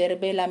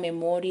conserve la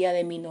memoria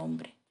de mi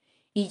nombre,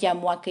 y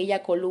llamó a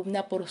aquella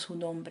columna por su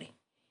nombre,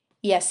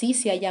 y así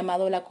se ha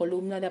llamado la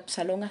columna de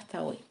Absalón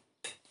hasta hoy.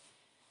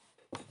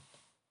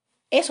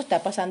 Eso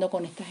está pasando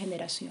con esta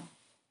generación.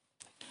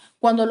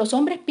 Cuando los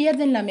hombres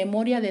pierden la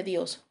memoria de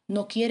Dios,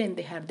 no quieren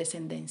dejar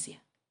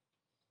descendencia.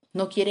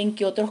 No quieren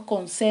que otros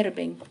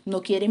conserven,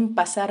 no quieren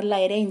pasar la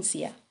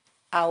herencia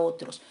a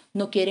otros,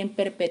 no quieren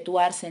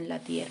perpetuarse en la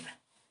tierra.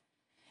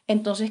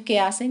 Entonces,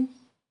 ¿qué hacen?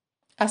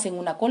 Hacen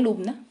una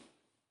columna,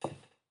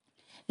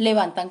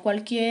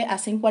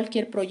 hacen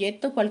cualquier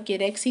proyecto,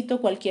 cualquier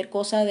éxito, cualquier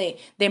cosa de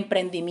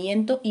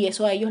emprendimiento, y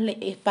eso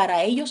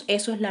para ellos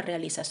eso es la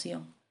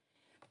realización.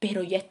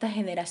 Pero ya esta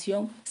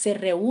generación se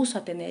rehúsa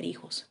a tener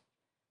hijos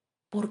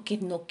porque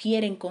no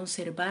quieren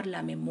conservar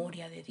la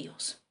memoria de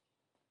Dios.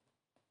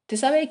 ¿Usted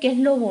sabe qué es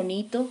lo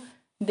bonito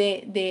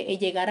de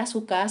llegar a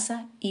su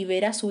casa y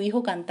ver a su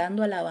hijo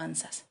cantando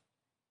alabanzas?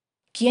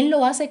 ¿Quién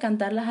lo hace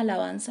cantar las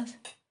alabanzas?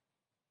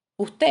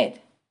 Usted.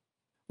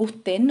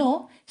 Usted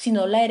no,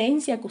 sino la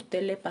herencia que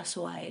usted le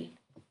pasó a él.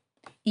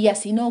 Y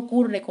así no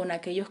ocurre con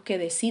aquellos que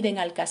deciden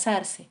al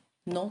casarse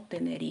no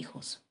tener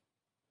hijos.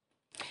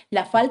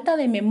 La falta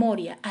de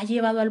memoria ha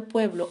llevado al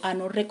pueblo a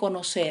no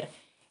reconocer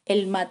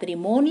el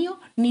matrimonio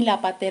ni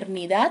la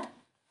paternidad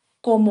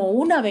como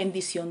una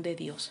bendición de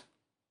Dios.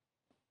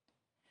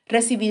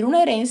 Recibir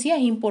una herencia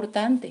es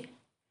importante,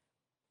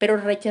 pero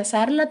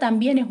rechazarla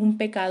también es un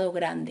pecado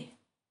grande.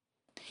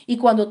 Y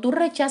cuando tú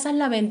rechazas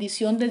la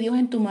bendición de Dios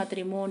en tu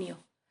matrimonio,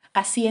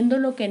 haciendo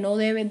lo que no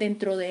debes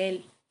dentro de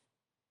él,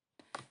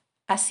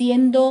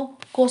 haciendo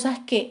cosas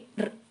que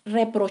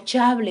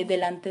reprochables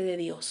delante de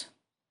Dios,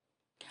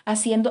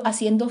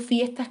 haciendo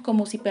fiestas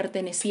como si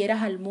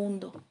pertenecieras al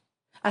mundo,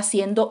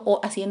 haciendo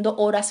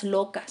horas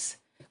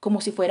locas,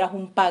 como si fueras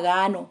un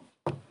pagano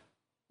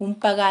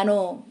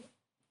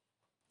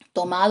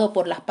tomado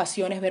por las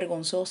pasiones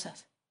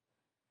vergonzosas.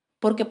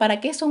 Porque ¿para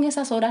qué son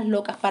esas horas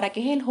locas? ¿Para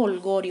qué es el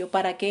jolgorio?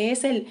 ¿Para qué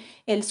es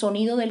el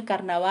sonido del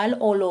carnaval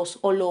o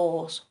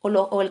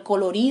el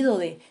colorido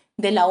de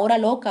la hora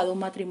loca de un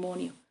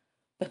matrimonio?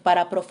 Pues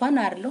para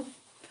profanarlo,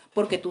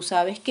 porque tú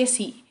sabes que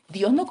si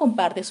Dios no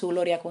comparte su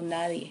gloria con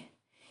nadie,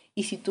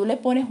 y si tú le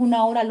pones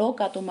una hora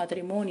loca a tu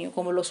matrimonio,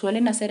 como lo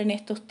suelen hacer en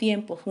estos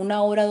tiempos,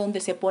 una hora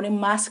donde se ponen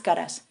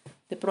máscaras,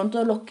 de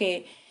pronto los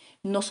que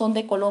no son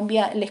de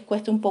Colombia les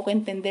cuesta un poco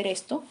entender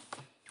esto.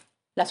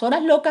 Las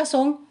horas locas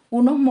son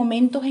unos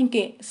momentos en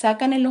que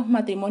sacan en los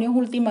matrimonios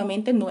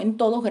últimamente, no en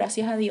todos,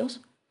 gracias a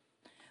Dios,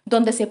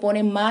 donde se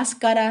ponen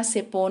máscaras,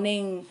 se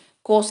ponen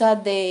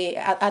cosas de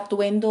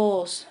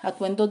atuendos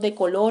de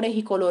colores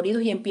y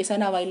coloridos y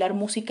empiezan a bailar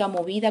música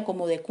movida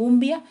como de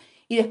cumbia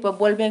y después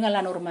vuelven a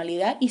la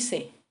normalidad y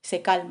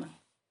se calman.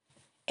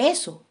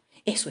 Eso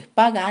Eso es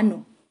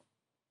pagano.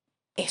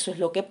 Eso es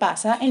lo que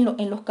pasa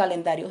en los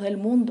calendarios del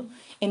mundo.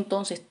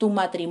 Entonces tu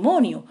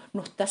matrimonio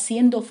no está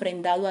siendo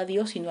ofrendado a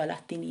Dios, sino a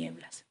las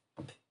tinieblas.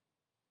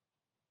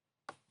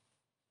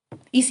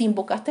 Y si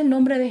invocaste el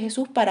nombre de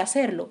Jesús para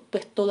hacerlo,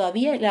 pues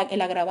todavía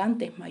el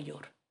agravante es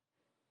mayor.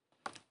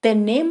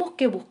 Tenemos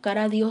que buscar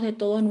a Dios de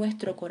todo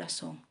nuestro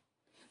corazón.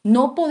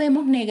 No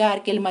podemos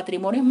negar que el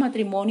matrimonio es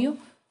matrimonio,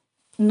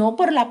 no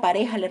por la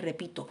pareja, le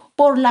repito,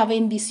 por la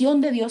bendición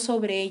de Dios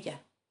sobre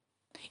ella.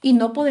 Y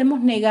no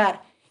podemos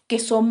negar que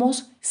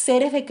somos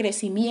seres de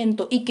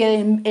crecimiento y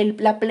que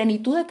la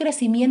plenitud de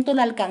crecimiento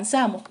la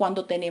alcanzamos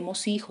cuando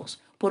tenemos hijos,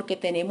 porque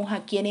tenemos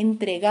a quien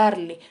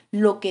entregarle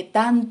lo que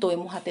tanto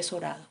hemos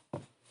atesorado.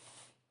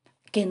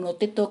 Que no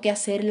te toque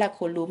hacer la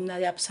columna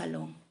de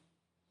Absalón.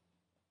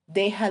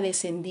 Deja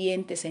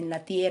descendientes en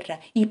la tierra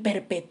y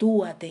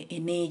perpetúate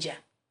en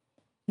ella.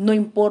 No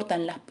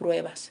importan las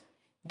pruebas.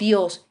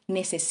 Dios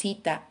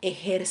necesita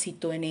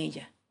ejército en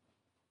ella.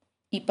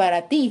 Y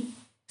para ti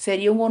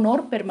sería un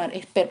honor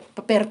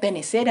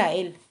pertenecer a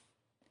Él.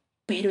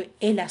 Pero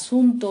el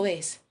asunto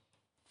es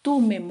tu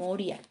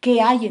memoria.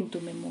 ¿Qué hay en tu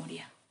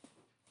memoria?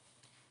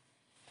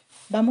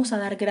 Vamos a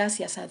dar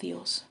gracias a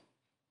Dios.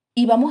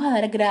 Y vamos a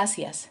dar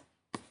gracias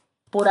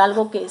por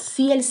algo que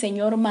sí el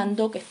Señor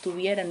mandó que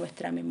estuviera en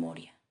nuestra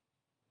memoria.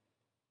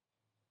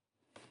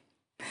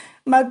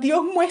 Mas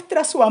Dios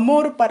muestra su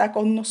amor para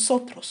con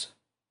nosotros,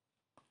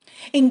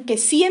 en que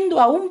siendo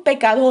aún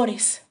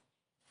pecadores,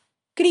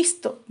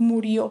 Cristo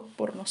murió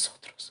por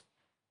nosotros.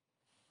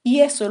 Y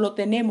eso lo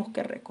tenemos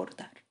que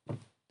recordar.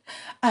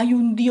 Hay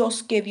un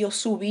Dios que dio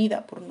su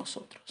vida por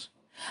nosotros.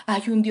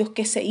 Hay un Dios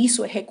que se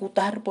hizo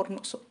ejecutar por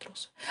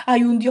nosotros.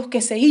 Hay un Dios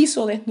que se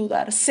hizo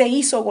desnudar, se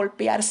hizo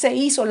golpear, se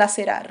hizo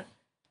lacerar.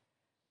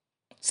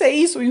 Se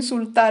hizo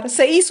insultar,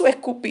 se hizo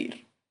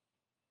escupir,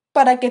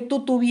 para que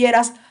tú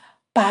tuvieras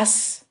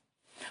paz,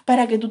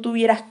 para que tú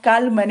tuvieras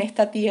calma en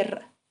esta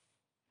tierra.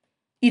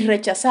 Y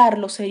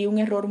rechazarlo sería un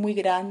error muy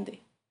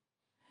grande.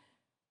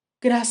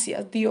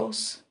 Gracias,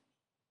 Dios,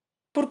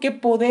 porque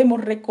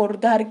podemos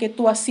recordar que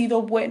tú has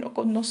sido bueno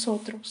con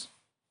nosotros.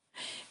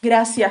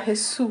 Gracias,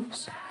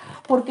 Jesús,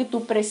 porque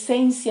tu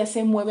presencia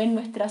se mueve en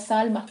nuestras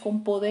almas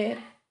con poder.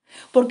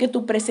 Porque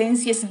tu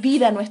presencia es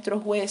vida a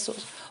nuestros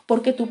huesos,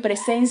 porque tu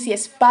presencia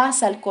es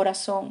paz al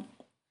corazón.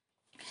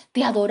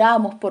 Te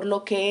adoramos por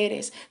lo que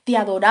eres, te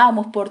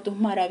adoramos por tus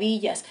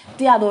maravillas,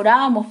 te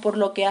adoramos por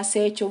lo que has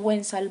hecho,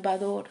 buen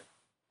Salvador.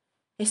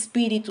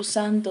 Espíritu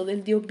Santo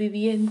del Dios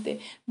viviente,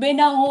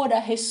 ven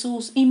ahora,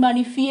 Jesús, y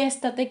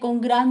manifiéstate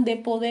con grande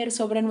poder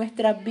sobre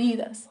nuestras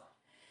vidas.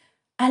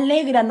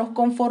 Alégranos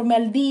conforme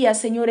al día,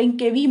 Señor, en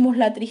que vimos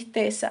la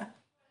tristeza.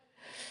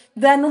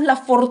 Danos la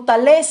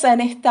fortaleza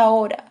en esta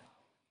hora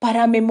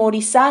para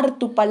memorizar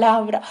tu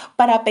palabra,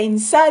 para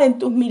pensar en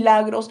tus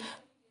milagros.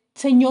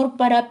 Señor,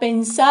 para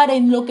pensar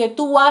en lo que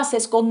tú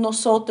haces con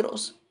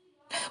nosotros.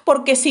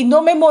 Porque si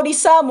no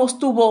memorizamos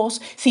tu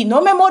voz, si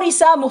no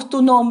memorizamos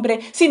tu nombre,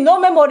 si no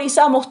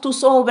memorizamos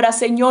tus obras,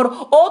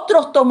 Señor,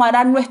 otros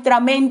tomarán nuestra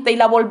mente y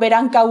la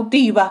volverán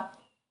cautiva.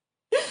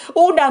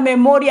 Una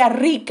memoria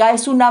rica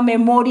es una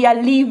memoria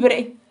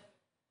libre.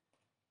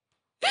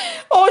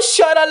 Oh,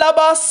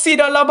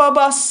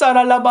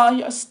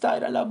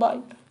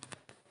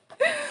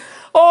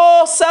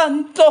 oh,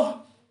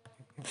 Santo,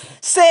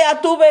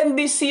 sea tu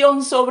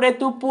bendición sobre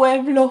tu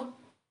pueblo.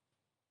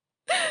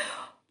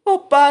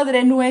 Oh,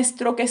 Padre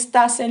nuestro que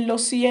estás en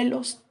los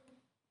cielos,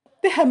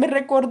 déjame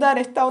recordar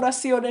esta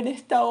oración en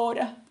esta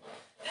hora.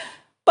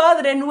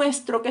 Padre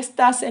nuestro que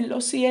estás en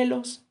los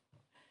cielos,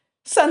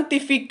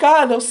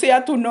 santificado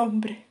sea tu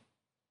nombre.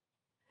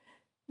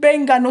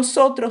 Venga a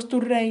nosotros tu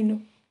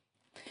reino.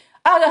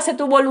 Hágase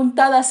tu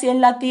voluntad así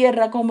en la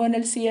tierra como en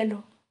el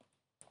cielo.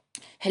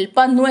 El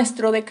pan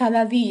nuestro de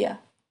cada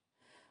día,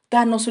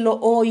 dánoslo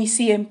hoy y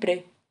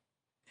siempre.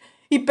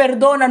 Y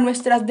perdona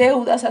nuestras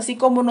deudas, así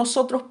como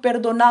nosotros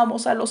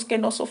perdonamos a los que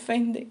nos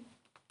ofenden.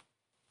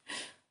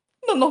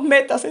 No nos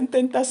metas en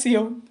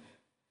tentación,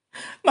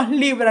 mas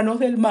líbranos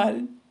del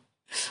mal,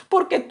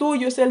 porque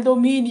tuyo es el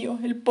dominio,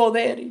 el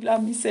poder y la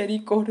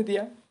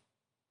misericordia.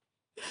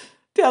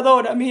 Te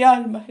adora mi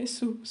alma,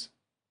 Jesús.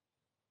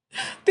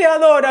 Te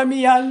adora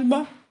mi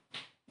alma.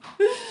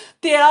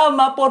 Te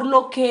ama por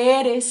lo que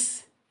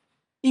eres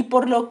y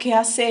por lo que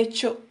has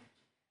hecho.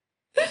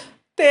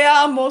 Te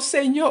amo,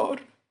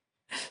 Señor.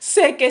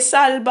 Sé que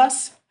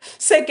salvas,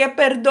 sé que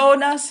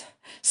perdonas,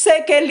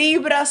 sé que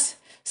libras,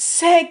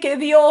 sé que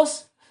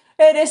Dios,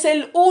 eres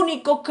el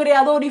único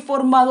creador y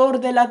formador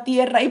de la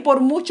tierra, y por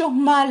muchos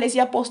males y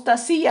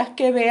apostasías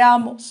que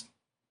veamos.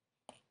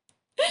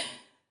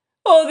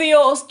 Oh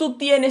Dios, tú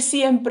tienes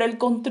siempre el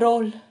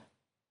control.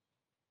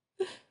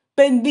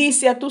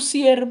 Bendice a tus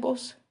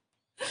siervos.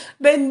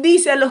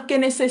 Bendice a los que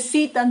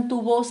necesitan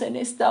tu voz en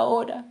esta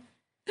hora.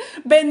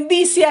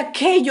 Bendice a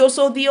aquellos,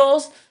 oh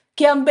Dios,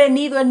 que han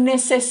venido en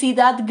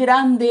necesidad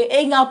grande,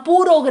 en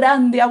apuro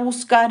grande a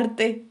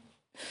buscarte.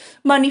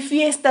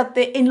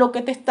 Manifiéstate en lo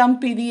que te están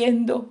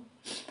pidiendo.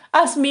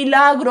 Haz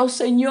milagros,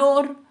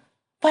 Señor,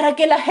 para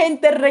que la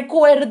gente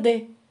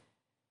recuerde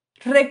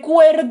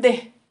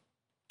recuerde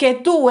que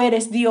tú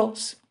eres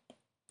Dios.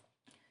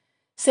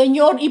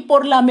 Señor, y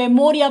por la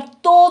memoria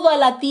toda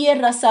la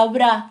tierra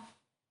sabrá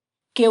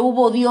que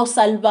hubo Dios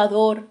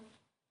Salvador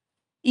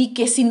y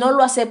que si no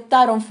lo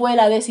aceptaron fue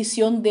la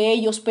decisión de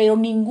ellos, pero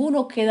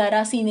ninguno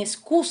quedará sin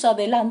excusa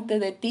delante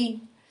de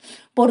ti,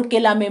 porque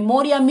la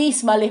memoria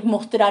misma les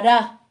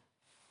mostrará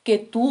que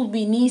tú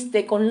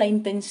viniste con la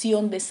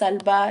intención de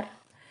salvar,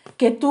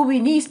 que tú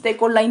viniste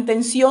con la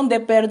intención de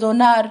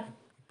perdonar,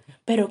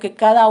 pero que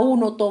cada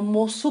uno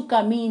tomó su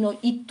camino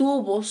y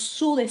tuvo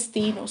su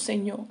destino,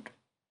 Señor.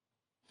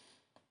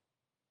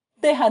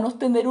 Déjanos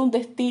tener un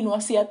destino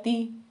hacia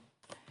ti.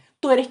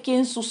 Tú eres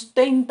quien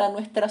sustenta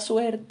nuestra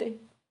suerte.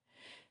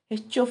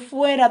 Echo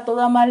fuera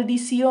toda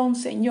maldición,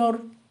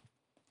 Señor,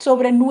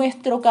 sobre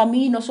nuestro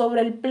camino,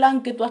 sobre el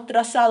plan que tú has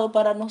trazado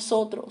para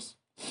nosotros.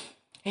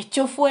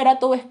 Echo fuera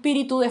todo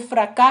espíritu de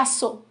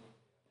fracaso.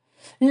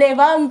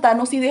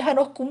 Levántanos y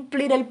déjanos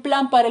cumplir el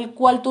plan para el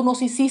cual tú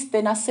nos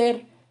hiciste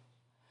nacer.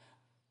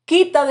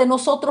 Quita de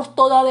nosotros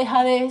toda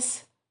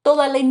dejadez,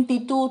 toda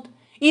lentitud,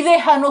 y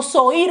déjanos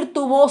oír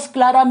tu voz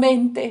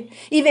claramente,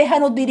 y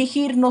déjanos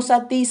dirigirnos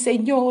a ti,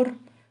 Señor,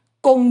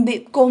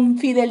 con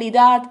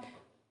fidelidad,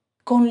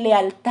 con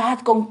lealtad,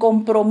 con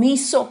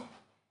compromiso.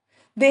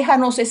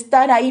 Déjanos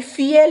estar ahí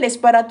fieles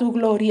para tu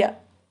gloria.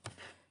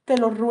 Te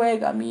lo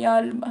ruega mi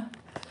alma,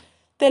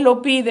 te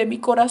lo pide mi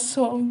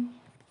corazón.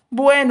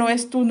 Bueno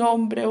es tu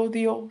nombre, oh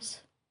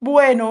Dios,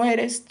 bueno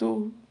eres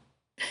tú.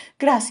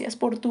 Gracias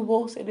por tu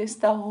voz en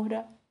esta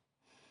hora.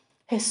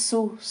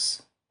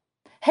 Jesús,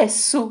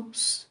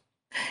 Jesús,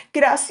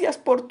 gracias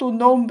por tu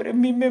nombre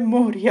en mi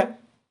memoria.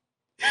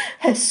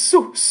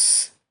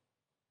 Jesús,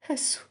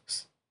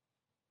 Jesús,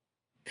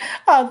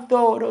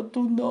 adoro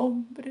tu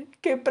nombre,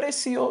 qué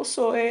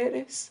precioso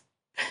eres.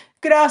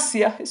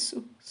 Gracias,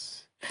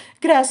 Jesús,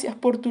 gracias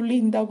por tu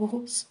linda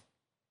voz.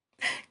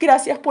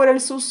 Gracias por el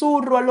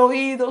susurro al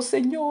oído,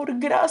 Señor,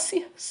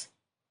 gracias.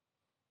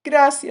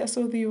 Gracias,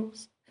 oh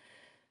Dios,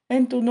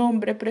 en tu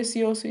nombre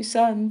precioso y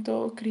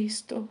santo, oh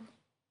Cristo.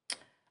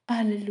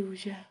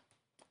 Aleluya.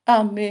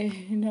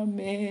 Amén,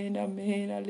 amén, amén. Aleluya.